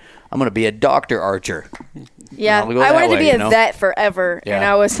what? I'm going to be a doctor archer. Yeah. we'll go I that wanted to way, be you a know? vet forever, and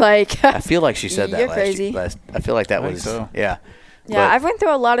Yeah. I was like, I feel like she said that You're last crazy. year. I feel like that I think was, so. yeah. yeah, But- I've went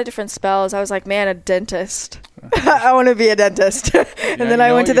through a lot of different spells. I was like, man, a dentist. I want to be a dentist. and then you I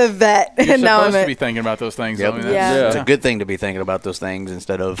know went to what? the vet, You're and now I'm supposed to at. be thinking about those things. Yep. I mean, that's- Yeah. It's a good thing to be thinking about those things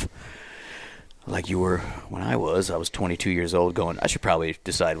instead of like you were when I was 22 years old going, I should probably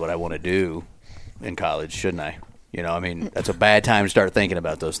decide what I want to do in college, shouldn't I? You know, I mean, that's a bad time to start thinking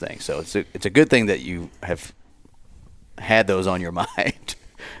about those things. So it's a good thing that you have had those on your mind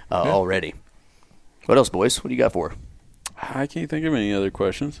already. What else, boys? What do you got for her? I can't think of any other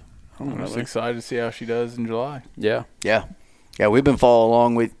questions. I don't I'm just really. excited to see how she does in July. Yeah. Yeah. We've been following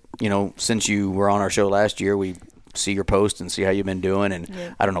along with, you know, since you were on our show last year, we see your post and see how you've been doing. And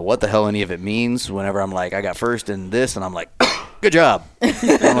I don't know what the hell any of it means. Whenever I'm like, I got first in this, and I'm like, good job. I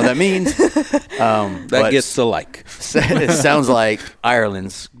don't know what that means. That gets the like. It sounds like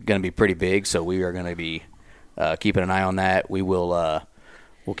Ireland's going to be pretty big, so we are going to be keeping an eye on that. We will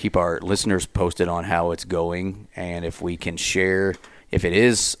we'll keep our listeners posted on how it's going, and if we can share, if it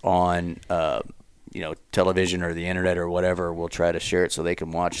is on television or the internet or whatever, we'll try to share it so they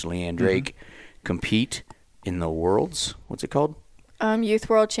can watch Leann Drake compete in the what's it called? Youth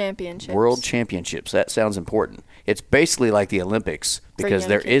World Championships. World Championships. That sounds important. It's basically like the Olympics because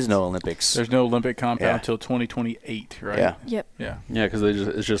there is no Olympics. There's no Olympic compound until 2028, right? Yeah. Yep. Yeah. Yeah, because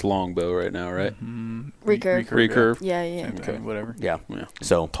it's just longbow right now, right? Recurve. Recurve. Yeah, yeah. Same thing, whatever. Yeah. Yeah.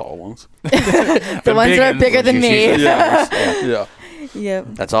 So Tall ones. The ones that are bigger than me. Yeah. Yep.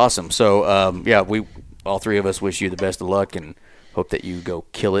 that's awesome. So we all three of us wish you the best of luck and hope that you go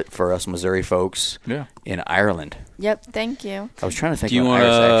kill it for us Missouri folks in Ireland. Yep. Thank you. I was trying to think Do you of want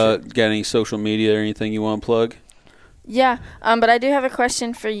Irish to accent. get any social media or anything you want to plug? Yeah. But I do have a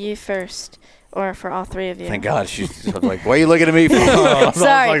question for you first, or for all three of you. Thank God. She's like, why are you looking at me for? Sorry. I was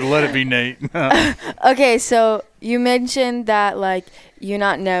like, let it be Nate. Okay, so you mentioned that like you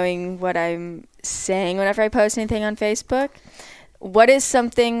not knowing what I'm saying whenever I post anything on Facebook. What is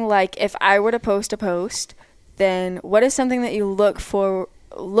something like if I were to post a post, then what is something that you look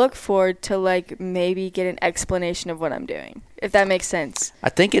forward to like maybe get an explanation of what I'm doing, if that makes sense? I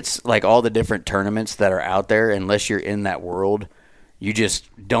think it's like all the different tournaments that are out there. Unless you're in that world, you just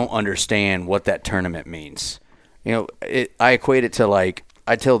don't understand what that tournament means. I equate it to like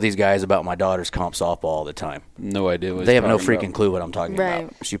I tell these guys about my daughter's comp softball all the time. No idea what They have you're no talking freaking about. clue what I'm talking Right.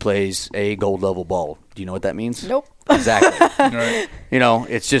 about. She plays a gold level ball. Do you know what that means? Nope. Exactly. Right.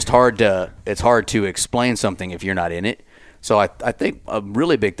 It's just hard to explain something if you're not in it. So I think a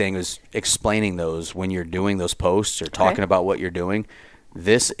really big thing is explaining those when you're doing those posts or talking about what you're doing.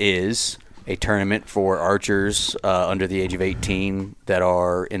 This is a tournament for archers under the age of 18 that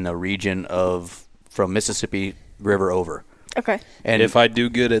are in the region from Mississippi River over. Okay. And if I do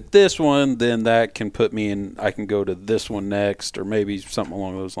good at this one, then that can put me in. I can go to this one next, or maybe something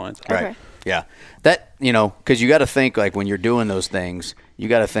along those lines. Right. Okay. Yeah. That, because you got to think, like, when you're doing those things, you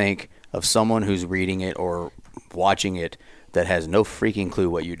got to think of someone who's reading it or watching it that has no freaking clue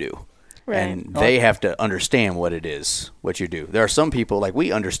what you do. Right. And they have to understand what it is, what you do. There are some people, like,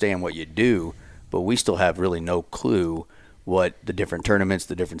 we understand what you do, but we still have really no clue what the different tournaments,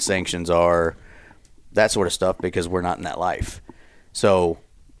 the different sanctions are, that sort of stuff, because we're not in that life. So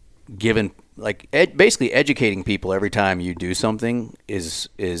basically educating people every time you do something is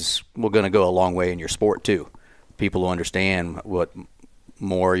going to go a long way in your sport too. People who understand what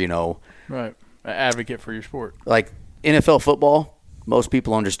more, Right. An advocate for your sport. like NFL football, most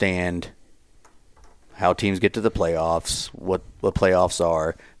people understand how teams get to the playoffs, what playoffs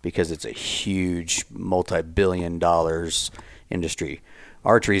are, because it's a huge multi-billion dollars industry.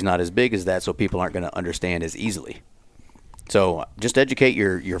 Archery is not as big as that, so people aren't going to understand as easily. So just educate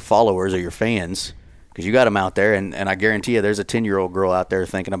your followers or your fans, because you got them out there, and I guarantee you there's a 10-year-old girl out there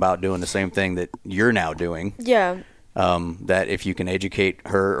thinking about doing the same thing that you're now doing. Yeah. That if you can educate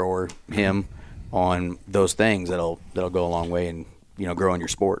her or him on those things, that'll go a long way in growing your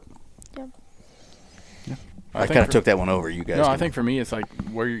sport. I kind of took that one over. You guys. No, I think for me it's like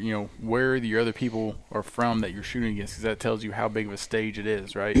where where your other people are from that you're shooting against, because that tells you how big of a stage it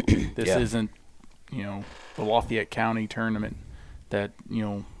is, right? This isn't the Lafayette County tournament that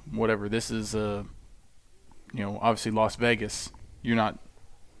whatever. This is obviously Las Vegas. You're not.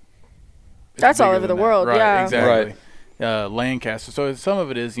 That's all over the world. Right, Yeah. exactly. Lancaster. So some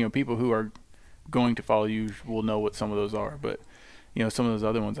of it is people who are going to follow you will know what some of those are, but some of those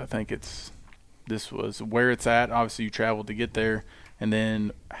other ones, I think this was where it's at. Obviously, you traveled to get there, and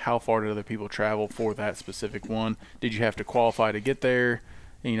then how far did other people travel for that specific one? Did you have to qualify to get there?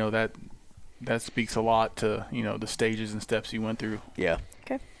 That speaks a lot to the stages and steps you went through. Yeah.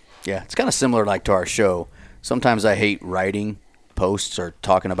 Okay. Yeah, it's kind of similar like to our show. Sometimes I hate writing posts or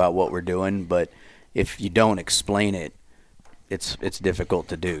talking about what we're doing, but if you don't explain it, it's difficult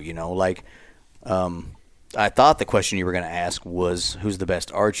to do. I thought the question you were going to ask was who's the best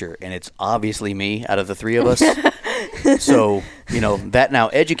archer, and it's obviously me out of the three of us. So, that now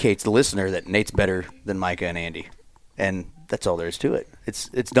educates the listener that Nate's better than Micah and Andy. And that's all there is to it. It's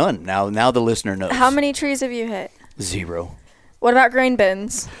done. Now the listener knows. How many trees have you hit? 0. What about grain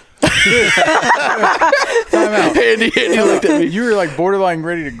bins? Andy looked at me. You were like borderline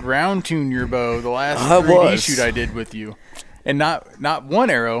ready to ground tune your bow the last I 3D was. shoot I did with you. And not one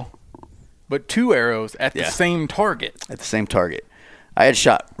arrow, but 2 arrows at the same target. At the same target. I had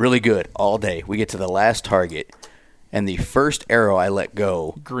shot really good all day. We get to the last target, and the first arrow I let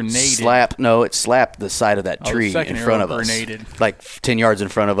go Grenaded. it slapped the side of that the tree second in front arrow of us. grenaded. Like 10 yards in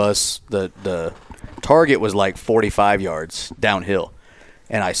front of us. The target was like 45 yards downhill.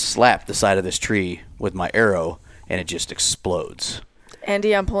 And I slapped the side of this tree with my arrow, and it just explodes.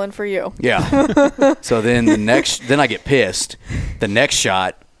 Andy, I'm pulling for you. Yeah. So then then I get pissed. The next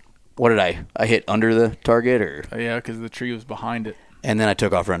shot what did I hit under the target or? Yeah, because the tree was behind it. And then I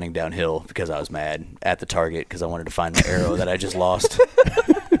took off running downhill because I was mad at the target because I wanted to find my arrow that I just lost.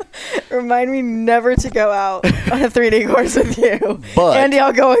 Remind me never to go out on a 3D course with you. But Andy,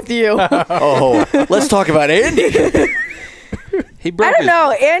 I'll go with you. Oh, let's talk about Andy. He broke I don't know.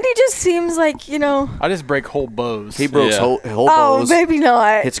 Andy just seems like, I just break whole bows. He broke Yeah. whole Oh, bows. maybe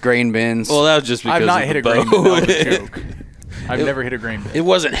not. Hits grain bins. Well, that was just because I've not of hit the a grain bow. bin. That was a joke. I've never hit a grain bin. It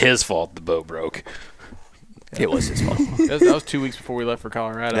wasn't his fault the bow broke. It was his fault. That was 2 weeks before we left for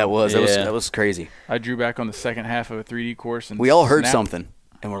Colorado. That was Yeah. that was crazy. I drew back on the second half of a 3D course, and We all heard snapped. something,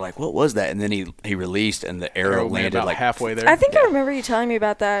 and we're like, "What was that?" And then he released, and the arrow Arrow made landed about like halfway there. I think I remember you telling me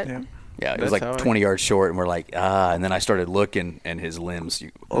about that. Yeah. Yeah, it was That's how like I- 20 yards short, and we're like, and then I started looking, and his limbs, yeah,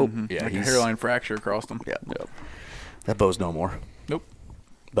 like a he's hairline fracture across them. Yeah, that bow's no more. Nope.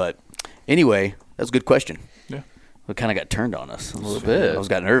 But anyway, that's a good question. Yeah. It kind of got turned on us A little bit. I was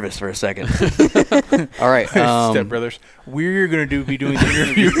got nervous for a second. All right, Step Brothers, we're gonna be doing the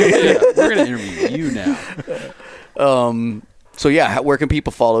interview. Yeah, we're gonna interview you now. so yeah, where can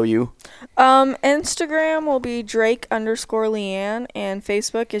people follow you? Instagram will be Drake_Leann, and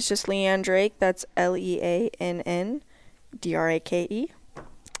Facebook is just Leann Drake. That's LeAnnDrake.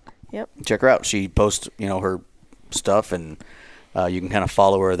 Yep. Check her out. She posts, her stuff, and you can kind of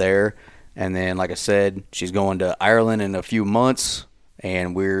follow her there. And then, like I said, she's going to Ireland in a few months,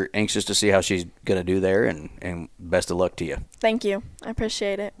 and we're anxious to see how she's going to do there, and best of luck to you. Thank you. I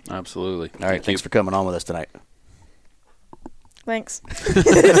appreciate it. Absolutely. All right, thanks for coming on with us tonight. Thanks. See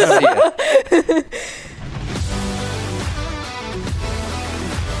ya.